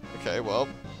 Okay, well,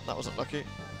 that was unlucky.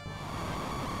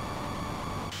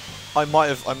 I might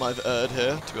have erred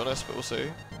here, to be honest, but we'll see.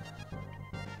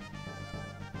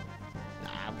 Nah,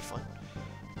 I'll be fine.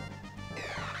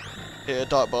 Here,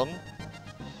 Dart Bomb.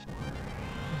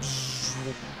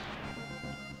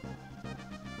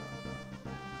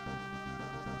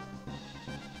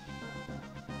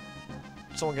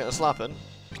 Someone getting a slapping.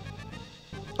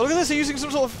 Oh, look at this, they're using some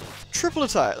sort of triple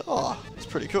attack. Oh, it's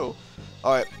pretty cool.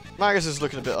 Alright, Magus is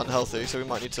looking a bit unhealthy, so we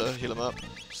might need to heal him up.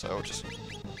 So I'll just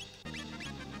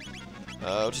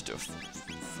do a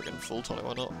friggin' full tonic,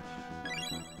 why not?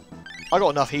 I got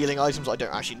enough healing items, I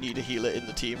don't actually need a healer in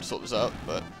the team to sort this out,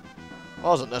 but that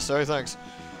wasn't necessary, thanks.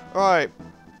 Alright,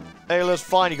 Ayla's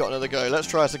finally got another go. Let's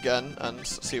try this again and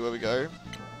see where we go.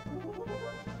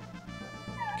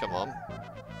 Come on.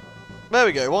 There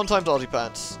we go, one time Dodgy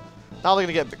Pants. Now they're going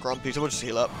to get a bit grumpy, so we'll just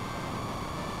heal up.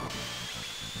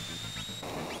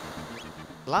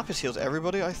 Lapis heals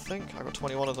everybody, I think. I got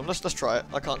 21 of them. Let's try it.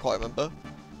 I can't quite remember.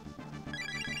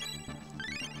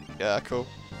 Yeah, cool.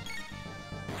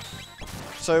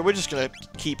 So we're just going to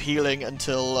keep healing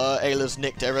until Ayla's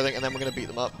nicked everything, and then we're going to beat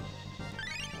them up.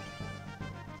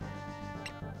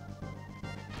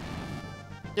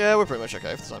 Yeah, we're pretty much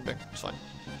okay for the time being. It's fine.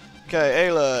 Okay,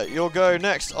 Ayla, you'll go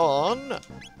next on...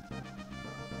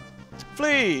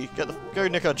 Flea! Go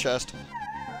nick her chest.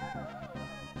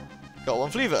 Got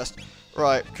one flea vest.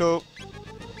 Right, cool.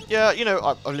 Yeah, you know,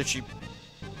 I literally...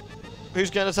 Who's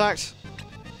getting attacked?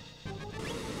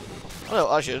 Oh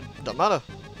no, actually, it doesn't matter.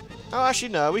 Oh, actually,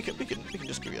 no, we can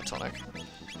just give you a tonic.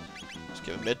 Just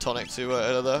give a mid tonic to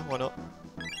Ayla there, why not?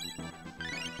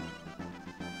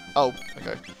 Oh,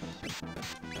 okay.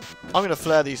 I'm gonna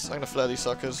flare these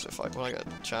suckers when I get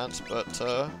a chance, but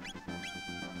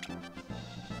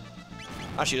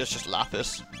actually let's just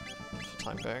lapis for the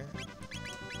time being.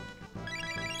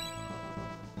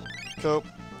 Cool.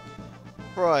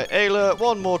 Right, Ayla,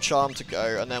 one more charm to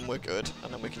go, and then we're good,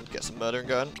 and then we can get some murdering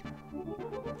going.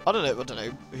 I don't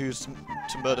know who's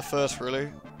to murder first, really.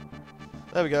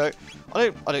 There we go. I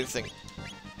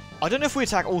don't know if we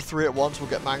attack all three at once we'll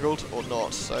get mangled or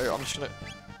not, so I'm just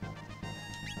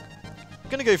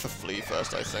gonna go for Flea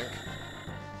first, I think.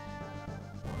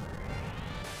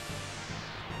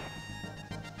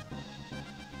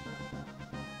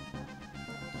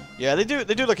 Yeah, they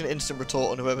do like an instant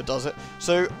retort on whoever does it.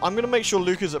 So I'm gonna make sure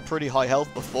Luca's at pretty high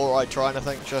health before I try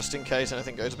anything, just in case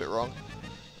anything goes a bit wrong.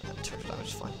 200 damage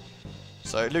is fine.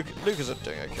 So Luca's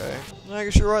doing okay. I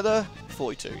guess you're right there.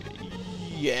 42.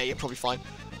 Yeah, you're probably fine.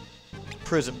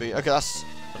 Prison beat. Okay, that's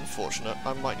unfortunate.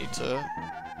 I might need to.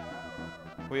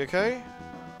 Are we okay?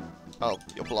 Oh,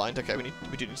 you're blind. Okay, we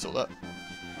do need to sort that.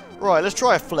 Right, let's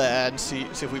try a flare and see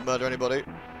if we murder anybody.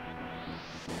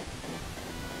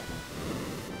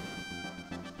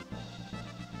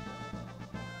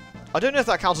 I don't know if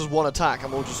that counts as one attack,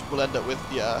 and we'll end up with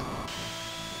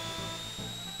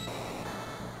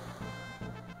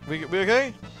We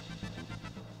okay?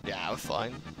 Yeah, we're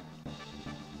fine.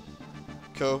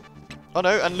 Cool. Oh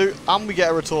no, and we get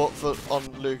a retort on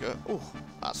Luca. Oh,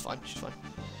 that's fine. She's fine.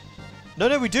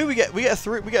 No, we do. We get a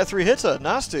three hitter.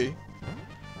 Nasty.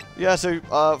 Yeah. So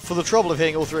for the trouble of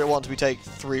hitting all three at once, we take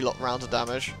 3 rounds of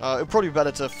damage. It'd probably be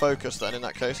better to focus then in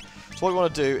that case. So what we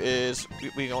want to do is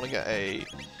we want to get a.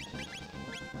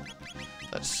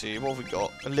 Let's see, what have we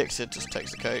got? Elixir just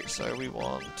takes the cake, so we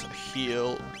want to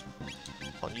heal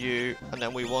on you, and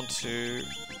then we want to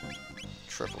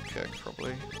triple kick,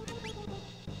 probably.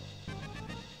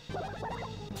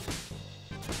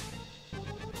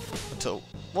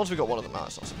 Once we got one of them out,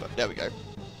 it's not so bad. There we go.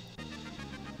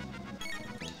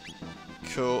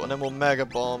 Cool, and then we'll Mega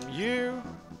Bomb you.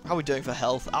 How are we doing for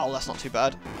health? Oh, that's not too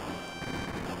bad.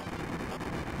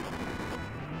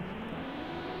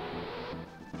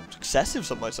 Excessive,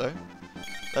 some might say.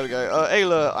 There we go.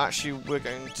 Ayla, actually, we're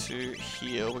going to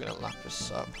heal. We're going to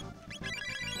lapis up.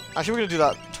 Actually, we're going to do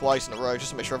that twice in a row, just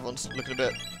to make sure everyone's looking a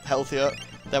bit healthier.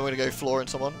 Then we're going to go flooring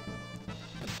someone.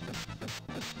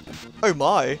 Oh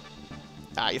my!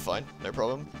 Ah, you're fine. No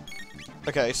problem.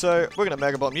 Okay, so we're going to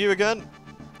Mega Bomb you again.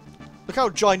 Look how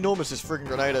ginormous this friggin'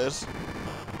 grenade is.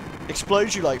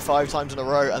 Explodes you like 5 times in a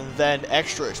row, and then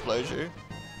extra explodes you.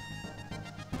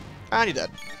 And you're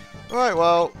dead. Alright,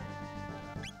 well...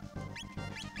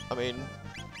 I mean,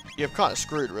 you're kind of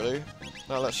screwed, really.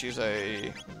 Now let's use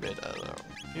a mid on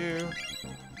you.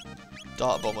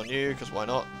 Dart bomb on you, because why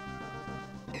not?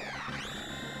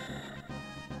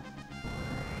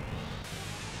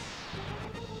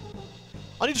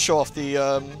 I need to show off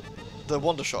the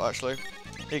wonder shot, actually.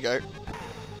 Here you go.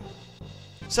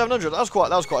 700. That was quite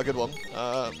a good one.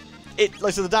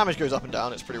 So the damage goes up and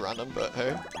down. It's pretty random, but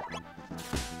hey.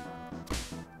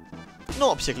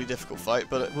 Not a particularly difficult fight,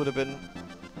 but it would have been.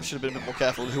 I should have been a bit more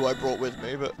careful who I brought with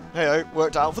me, but hey,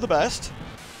 worked out for the best.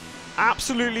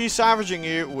 Absolutely savaging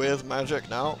you with magic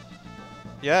now.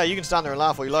 Yeah, you can stand there and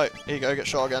laugh all you like. Here you go, get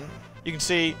shot again. You can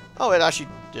see, oh, it actually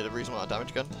did a reasonable amount of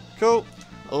damage again. Cool.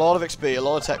 A lot of XP, a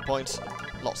lot of tech points,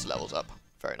 lots of levels up.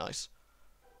 Very nice.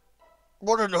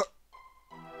 What in the...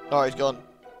 Alright, he's gone.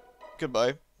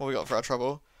 Goodbye. What we got for our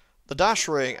trouble? The dash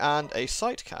ring and a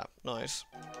sight cap. Nice.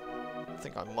 I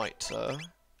think I might,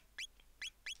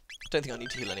 don't think I need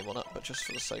to heal anyone up, but just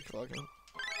for the sake of argument.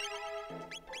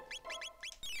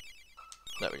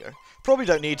 There we go. Probably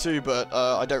don't need to, but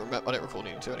I don't recall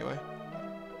needing to anyway.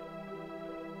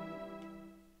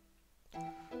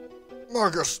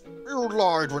 Magus, you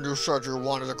lied when you said you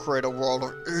wanted to create a world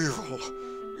of evil.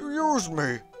 You used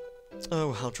me.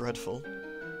 Oh, how dreadful.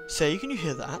 Say, can you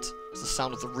hear that? It's the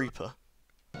sound of the Reaper.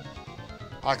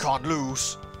 I can't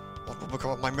lose. What will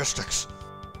become of my mystics?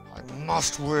 I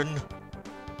must win.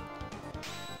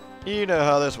 You know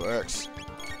how this works.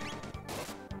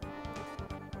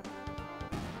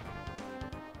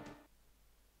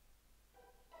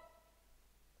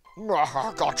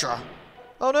 Gotcha.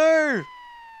 Oh no!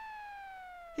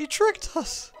 He tricked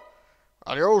us.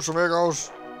 Adios,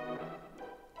 amigos.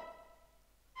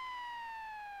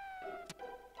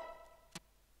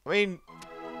 mean,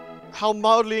 how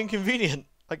mildly inconvenient.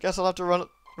 I guess I'll have to run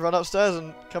upstairs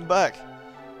and come back.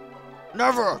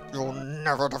 Never! You'll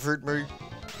never defeat me.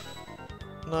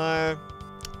 No.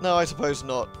 No, I suppose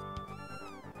not.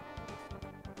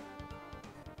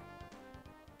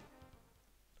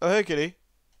 Oh, hey, kitty.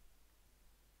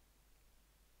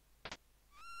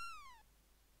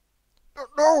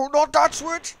 No, not that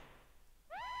switch!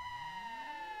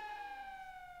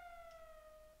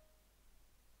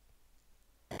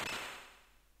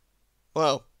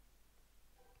 Well,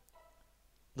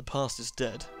 the past is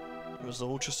dead. It was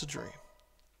all just a dream.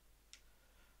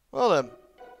 Well then.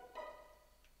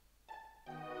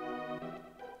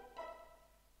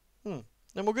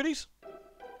 No more goodies?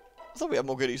 I thought we had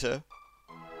more goodies here.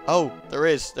 Oh, there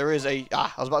is. There is a... I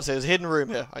was about to say there's a hidden room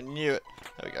here. I knew it.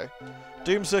 There we go.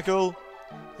 Doomsicle,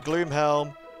 a Gloom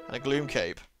Helm, and a Gloom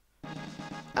Cape.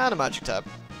 And a Magic Tab.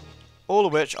 All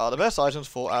of which are the best items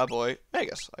for our boy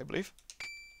Magus, I believe.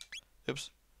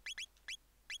 Oops.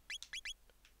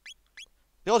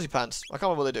 The Ozzy Pants. I can't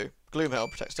remember what they do. Gloom Helm,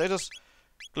 protect status.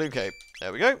 Gloom Cape.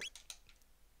 There we go.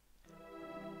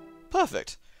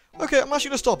 Perfect. Okay, I'm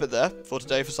actually going to stop it there for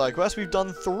today for side quests. We've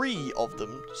done 3 of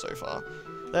them so far.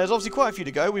 There's obviously quite a few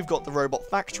to go. We've got the Robot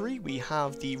Factory. We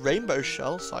have the Rainbow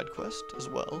Shell side quest as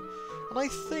well. And I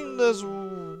think there's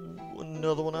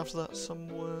another one after that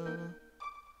somewhere.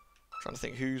 Trying to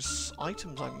think whose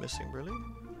items I'm missing, really.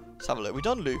 Let's have a look. We've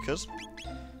done Luca's.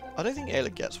 I don't think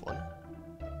Ayla gets one.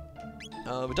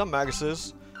 We've done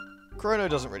Magus's. Chrono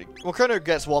doesn't really... Well, Chrono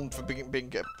gets one for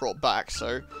being brought back,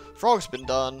 so... Frog's been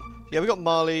done. Yeah, we got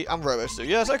Marley and Robo Stu.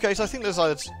 Yes, okay, so I think there's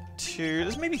either 2...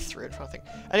 There's maybe 3, I'm trying to think.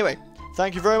 Anyway,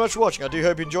 thank you very much for watching. I do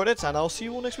hope you enjoyed it, and I'll see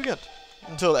you all next weekend.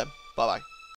 Until then, bye-bye.